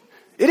fish.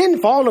 It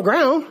didn't fall on the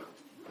ground.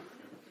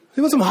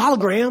 It was some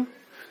hologram.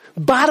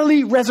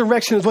 Bodily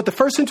resurrection is what the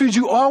first century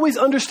Jew always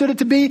understood it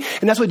to be,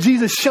 and that's what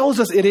Jesus shows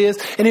us it is,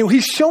 and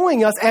he's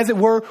showing us, as it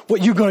were,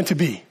 what you're going to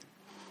be.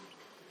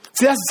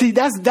 See,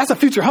 that's a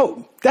future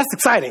hope. That's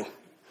exciting.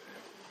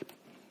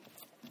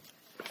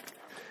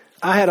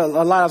 I had a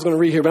lot I was going to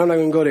read here, but I'm not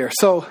going to go there.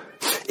 So,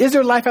 is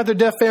there life after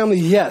death, family?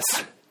 Yes.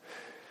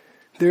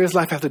 There is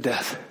life after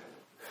death.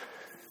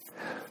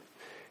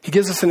 He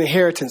gives us an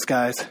inheritance,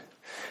 guys.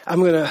 I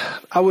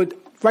would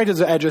write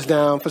his address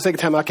down. For the sake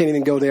of time, I can't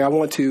even go there. I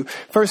want to.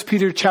 1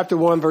 Peter chapter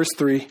 1, verse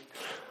 3,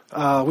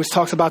 which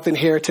talks about the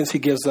inheritance he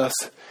gives us.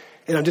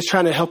 And I'm just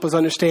trying to help us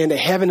understand that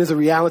heaven is a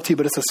reality,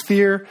 but it's a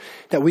sphere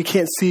that we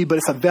can't see, but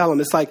it's a vellum.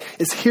 It's like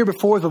it's here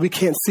before us, but we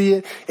can't see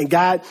it. And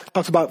God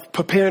talks about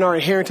preparing our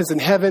inheritance in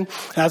heaven.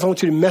 And I just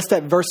want you to mess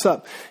that verse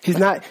up. He's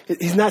not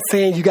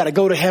saying you got to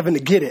go to heaven to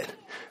get it.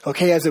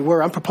 Okay, as it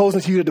were. I'm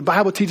proposing to you that the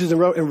Bible teaches in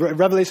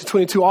Revelation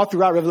 22, all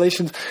throughout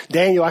Revelation,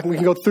 Daniel, we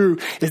can go through,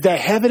 is that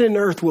heaven and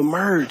earth will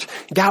merge.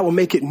 God will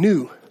make it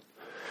new.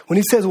 When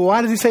he says, well,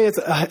 why does he say it's,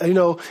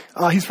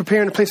 he's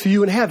preparing a place for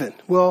you in heaven?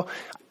 Well,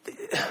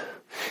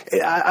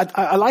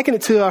 I liken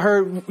it to, I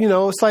heard,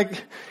 it's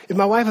like if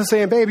my wife was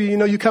saying, baby,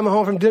 you coming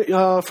home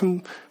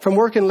from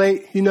working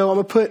late, I'm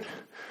going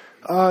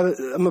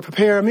to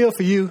prepare a meal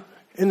for you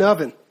in the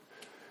oven.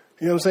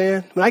 You know what I'm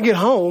saying? When I get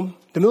home,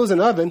 the meal's in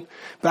the oven,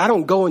 but I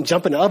don't go and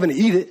jump in the oven to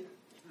eat it.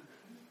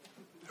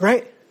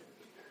 Right?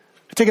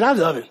 I take it out of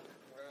the oven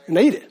and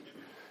I eat it.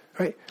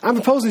 Right? I'm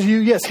proposing to you,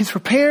 yes, he's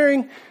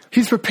preparing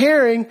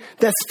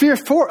that sphere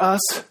for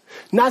us,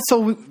 not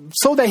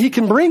so that he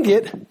can bring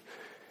it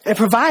and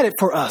provide it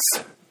for us.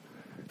 Does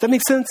that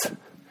make sense?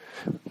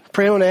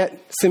 Pray on that.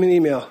 Send me an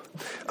email.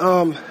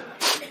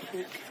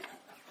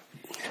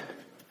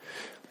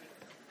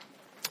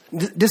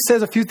 This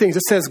says a few things.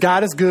 It says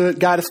God is good.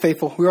 God is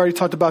faithful. We already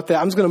talked about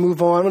that. I'm just going to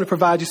move on. I'm going to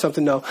provide you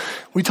something, though.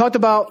 We talked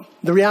about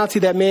the reality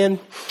that, man,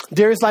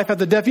 there is life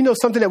after death.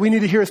 Something that we need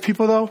to hear as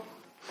people, though?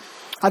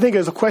 I think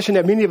there's a question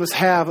that many of us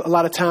have a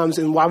lot of times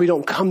in why we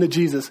don't come to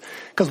Jesus,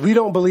 because we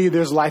don't believe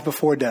there's life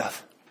before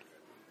death.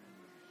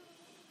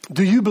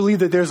 Do you believe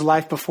that there's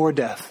life before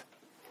death?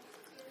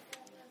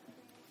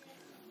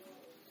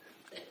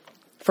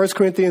 1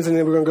 Corinthians, and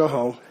then we're going to go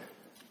home.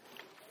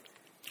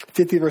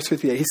 50 verse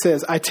 58. He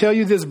says, I tell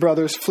you this,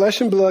 brothers, flesh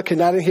and blood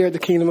cannot inherit the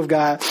kingdom of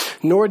God,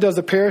 nor does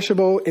the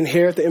perishable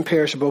inherit the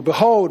imperishable.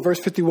 Behold, verse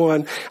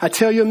 51, I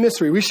tell you a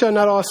mystery. We shall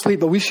not all sleep,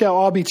 but we shall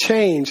all be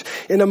changed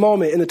in a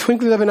moment, in the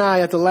twinkling of an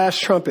eye at the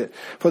last trumpet.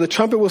 For the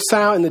trumpet will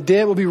sound, and the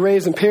dead will be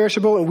raised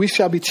imperishable, and we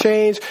shall be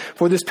changed.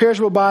 For this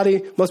perishable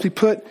body must be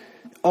put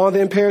on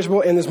the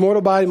imperishable, and this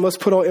mortal body must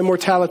put on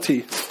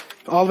immortality.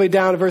 All the way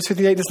down to verse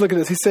 58, just look at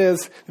this. He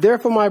says,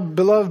 therefore, my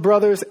beloved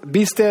brothers,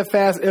 be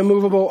steadfast,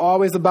 immovable,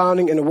 always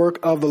abounding in the work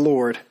of the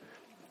Lord.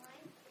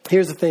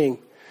 Here's the thing.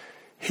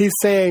 He's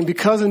saying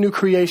because of new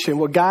creation,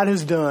 what God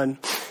has done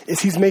is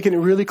he's making it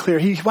really clear.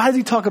 Why does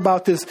he talk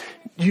about this?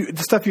 The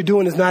stuff you're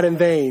doing is not in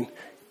vain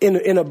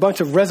in a bunch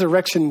of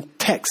resurrection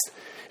texts.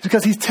 It's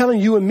because he's telling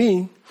you and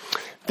me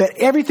that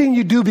everything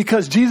you do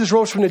because Jesus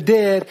rose from the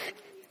dead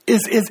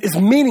is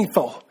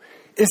meaningful.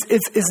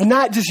 It's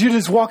not just you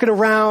just walking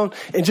around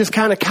and just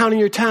kind of counting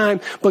your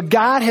time, but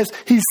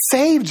he's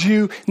saved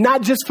you,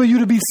 not just for you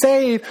to be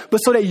saved, but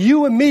so that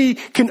you and me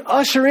can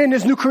usher in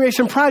this new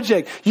creation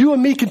project. You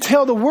and me can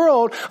tell the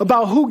world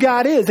about who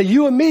God is, that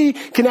you and me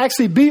can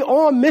actually be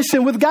on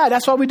mission with God.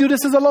 That's why we do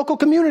this as a local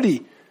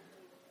community.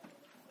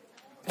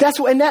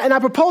 And I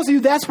propose to you,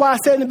 that's why I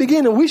said in the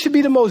beginning, we should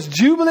be the most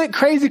jubilant,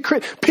 crazy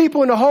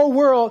people in the whole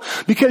world,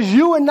 because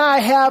you and I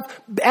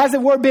have, as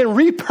it were, been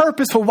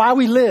repurposed for why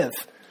we live.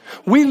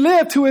 We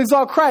live to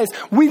exalt Christ.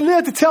 We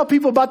live to tell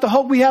people about the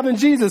hope we have in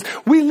Jesus.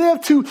 We live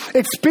to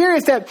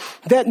experience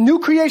that new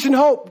creation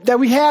hope that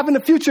we have in the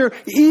future,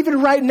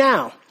 even right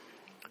now.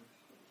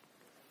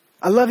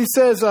 I love, he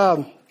says,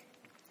 that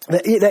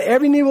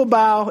every knee will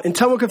bow and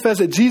tongue will confess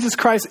that Jesus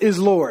Christ is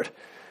Lord,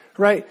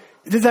 right?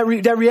 There's that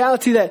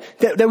reality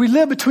that we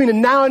live between the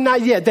now and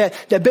not yet,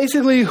 that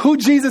basically who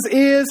Jesus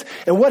is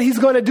and what he's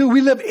going to do, we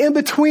live in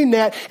between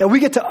that, and we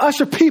get to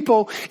usher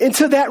people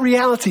into that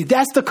reality.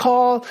 That's the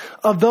call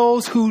of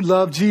those who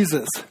love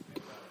Jesus.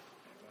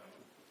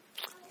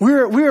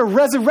 We're a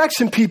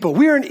resurrection people.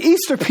 We're an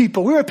Easter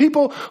people. We're a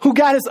people who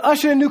God has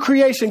ushered in new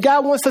creation.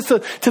 God wants us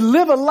to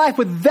live a life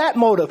with that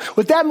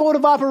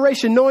motive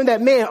operation, knowing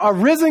that, man, our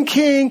risen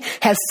King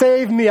has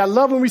saved me. I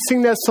love when we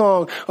sing that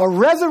song. A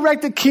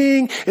resurrected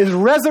King is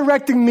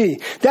resurrecting me.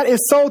 That is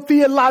so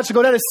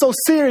theological. That is so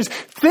serious.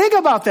 Think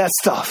about that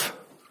stuff.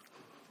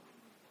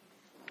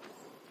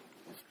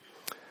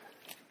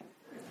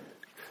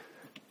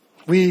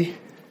 We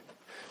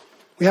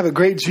have a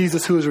great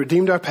Jesus who has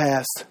redeemed our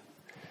past.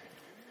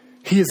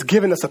 He has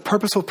given us a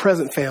purposeful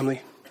present,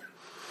 family,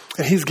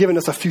 and he's given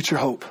us a future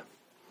hope.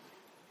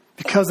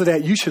 Because of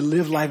that, you should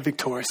live life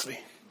victoriously.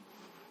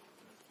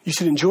 You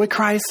should enjoy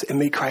Christ and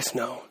make Christ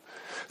known.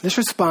 Let's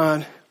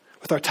respond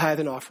with our tithe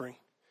and offering.